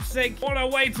Leipzig. What a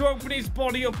way to open his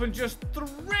body up and just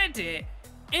thread it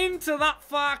into that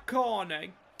far corner.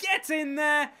 Get in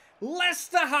there.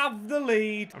 Leicester have the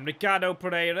lead. And Ricardo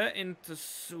Pereira into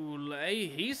Sule.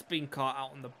 He's been caught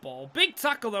out on the ball. Big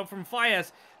tackle, though, from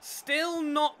Fires. Still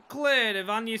not cleared of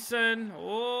Anderson.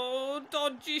 Oh,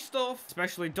 dodgy stuff.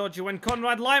 Especially dodgy when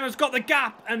Conrad Lyman's got the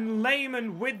gap. And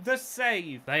Lehmann with the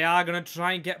save. They are going to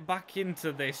try and get back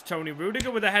into this. Tony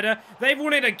Rudiger with a header. They've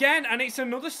won it again. And it's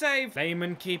another save.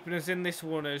 Lehmann keeping us in this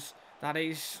one as that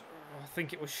is... I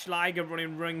think it was Schleiger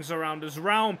running rings around us.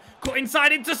 Raum cut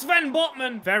inside into Sven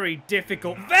Botman. Very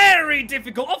difficult. Very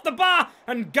difficult. Off the bar.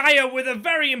 And Gaia with a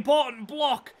very important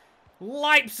block.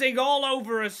 Leipzig all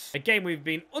over us. A game we've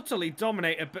been utterly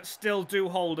dominated, but still do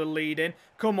hold a lead in.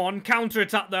 Come on.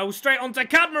 Counter-attack, though. Straight onto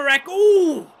Kazdmarek.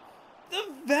 Ooh! The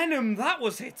venom that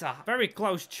was hit at. Very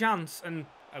close chance. And,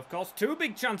 of course, 2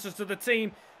 big chances to the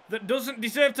team that doesn't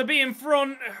deserve to be in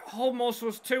front. Almost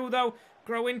was 2, though.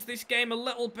 Grow into this game a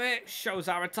little bit. Shows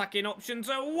our attacking options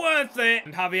are worth it.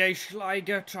 And Javier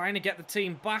Schleiger trying to get the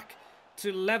team back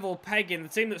to level pegging. The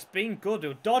team that's been good.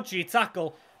 A dodgy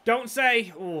tackle. Don't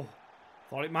say, oh,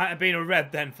 thought it might have been a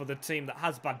red then for the team that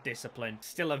has bad discipline.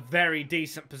 Still a very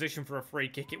decent position for a free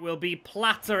kick. It will be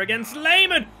Platter against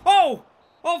Lehmann. Oh,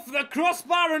 off the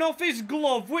crossbar and off his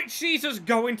glove, which sees us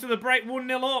go into the break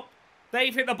 1-0 up.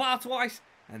 They've hit the bar twice.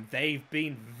 And they've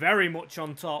been very much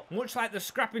on top. Much like the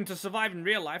scrapping to survive in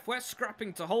real life, we're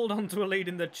scrapping to hold on to a lead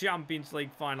in the Champions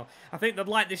League final. I think they'd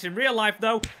like this in real life,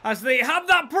 though, as they had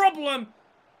that problem.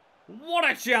 What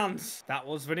a chance. That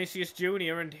was Vinicius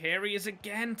Jr., and here he is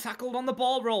again, tackled on the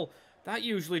ball roll. That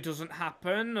usually doesn't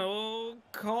happen. Oh,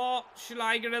 caught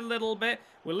Schleiger a little bit.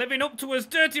 We're living up to his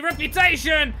dirty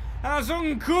reputation, as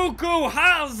Nkunku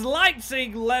has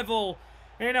Leipzig level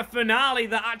in a finale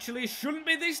that actually shouldn't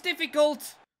be this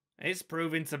difficult. It's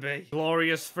proving to be.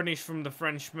 Glorious finish from the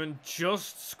Frenchman.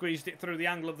 Just squeezed it through the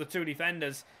angle of the 2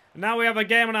 defenders. Now we have a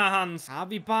game on our hands.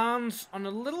 Harvey Barnes on a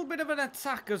little bit of an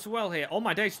attack as well here. Oh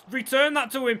my days, return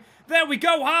that to him. There we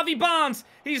go, Harvey Barnes.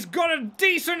 He's got a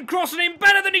decent crossing in,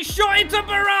 better than he shot into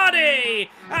Berardi.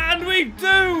 And we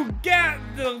do get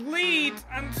the lead.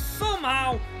 And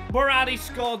somehow Berardi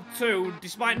scored 2,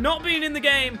 despite not being in the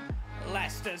game.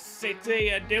 Leicester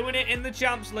City are doing it in the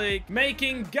Champions League,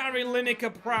 making Gary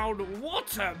Lineker proud.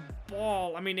 What a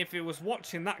ball. I mean, if he was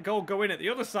watching that goal go in at the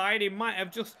other side, he might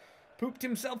have just pooped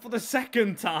himself for the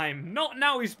 2nd time. Not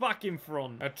now, he's back in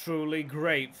front. A truly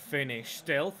great finish.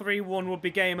 Still, 3-1 would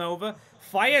be game over.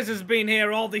 Fires has been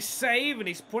here all this save, and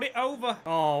he's put it over.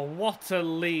 Oh, what a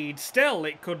lead. Still,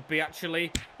 it could be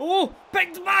actually... Oh,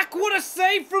 picked back. What a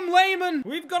save from Lehmann.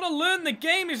 We've got to learn the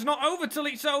game is not over till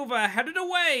it's over. Headed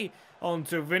away. On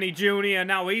to Vinny Jr.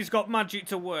 Now he's got magic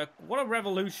to work. What a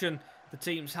revolution the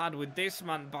team's had with this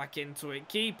man back into it.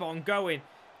 Keep on going.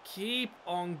 Keep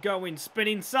on going. Spin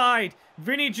inside.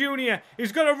 Vinny Jr.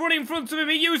 is going to run in front of him.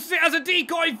 He uses it as a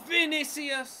decoy.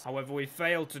 Vinicius. However, we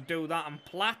failed to do that. And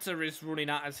Platter is running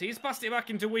at us. He's passed it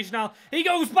back into Wijnal. He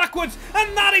goes backwards.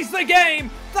 And that is the game.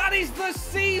 That is the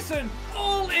season.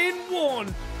 All in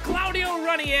one. Claudio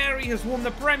Ranieri has won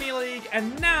the Premier League.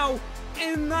 And now...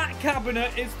 in that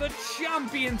cabinet is the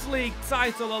Champions League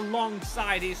title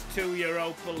alongside his 2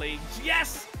 Europa Leagues.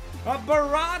 Yes, a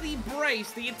Berardi brace,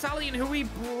 the Italian who he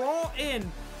brought in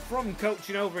from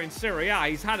coaching over in Serie A.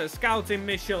 He's had a scouting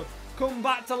mission, come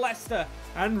back to Leicester,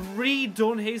 and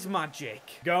redone his magic.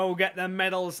 Go get the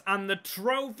medals and the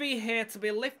trophy here to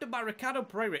be lifted by Ricardo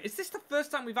Pereira. Is this the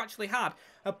first time we've actually had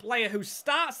a player who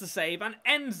starts the save and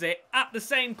ends it at the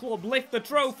same club lift the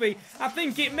trophy? I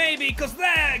think it may be, because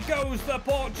there goes the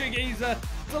Portuguese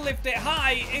to lift it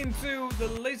high into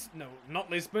the not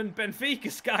Lisbon,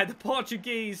 Benfica sky, the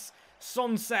Portuguese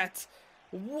sunset.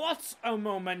 What a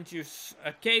momentous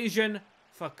occasion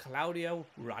for Claudio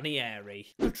Ranieri.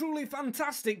 A truly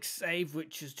fantastic save,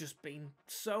 which has just been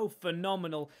so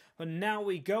phenomenal. And now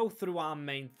we go through our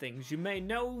main things. You may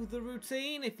know the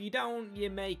routine. If you don't, you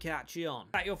may catch on.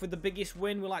 Start you off with the biggest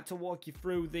win. We like to walk you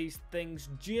through these things.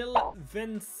 Gil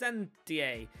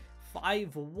Vicente,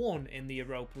 5-1 in the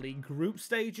Europa League group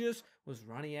stages, was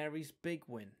Ranieri's big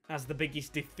win. As the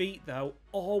biggest defeat, though,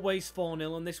 always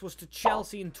 4-0, and this was to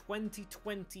Chelsea in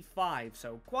 2025,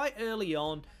 so quite early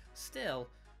on. Still,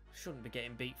 shouldn't be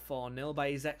getting beat 4-0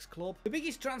 by his ex-club. The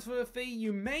biggest transfer fee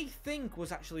you may think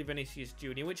was actually Vinicius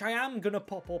Jr., which I am going to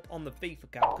pop up on the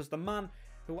FIFA card, because the man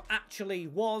who actually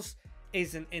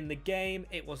isn't in the game.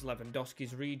 It was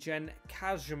Lewandowski's regen.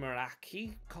 Kazdmarek,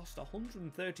 he cost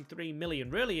 133 million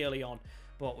really early on,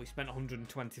 but we spent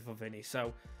 120 for Vinny,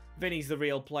 so Vinny's the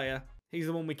real player. He's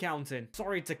the one we count in.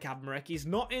 Sorry to Kazdmarek, he's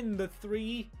not in the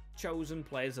 3 chosen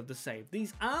players of the save.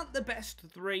 These aren't the best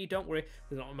 3, don't worry.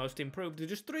 They're not the most improved. They're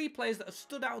just 3 players that have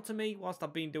stood out to me whilst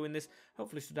I've been doing this.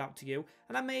 Hopefully stood out to you.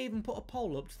 And I may even put a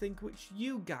poll up to think which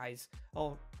you guys,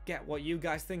 or get what you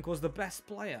guys think was the best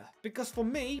player. Because for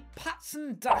me,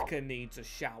 Patson Daka needs a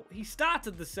shout. He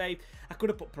started the save. I could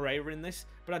have put Pereira in this,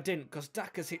 but I didn't, because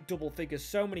Daka's hit double figures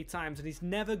so many times and he's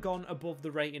never gone above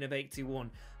the rating of 81.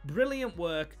 Brilliant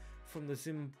work from the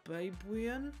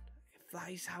Zimbabwean, if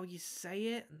that is how you say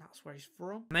it, and that's where he's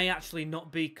from. May actually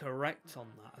not be correct on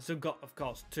that. So I've got, of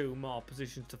course, 2 more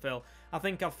positions to fill. I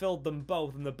think I've filled them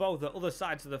both, and they're both at other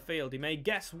sides of the field. You may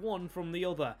guess one from the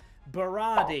other.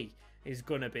 Berardi is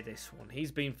going to be this one.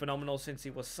 He's been phenomenal since he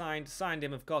was signed. Signed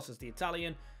him, of course, as the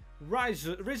Italian.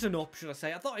 Risen up, should I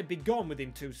say. I thought he'd be gone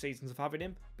within 2 seasons of having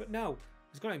him, but no.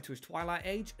 He's gone into his twilight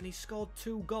age, and he scored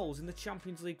 2 goals in the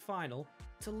Champions League final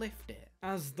to lift it.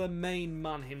 As the main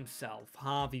man himself,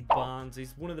 Harvey Barnes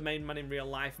is one of the main men in real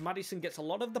life. Maddison gets a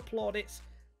lot of the plaudits.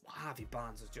 Well, Harvey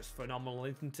Barnes is just phenomenal,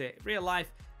 isn't it? Real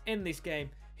life, in this game,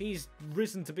 he's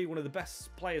risen to be one of the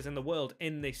best players in the world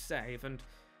in this save, and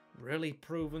really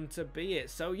proven to be it.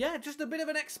 So yeah, just a bit of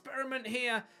an experiment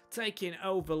here, taking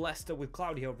over Leicester with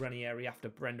Claudio Ranieri after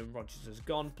Brendan Rodgers has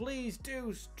gone. Please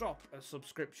do drop a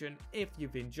subscription if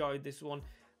you've enjoyed this one,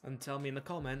 and tell me in the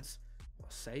comments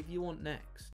what save you want next.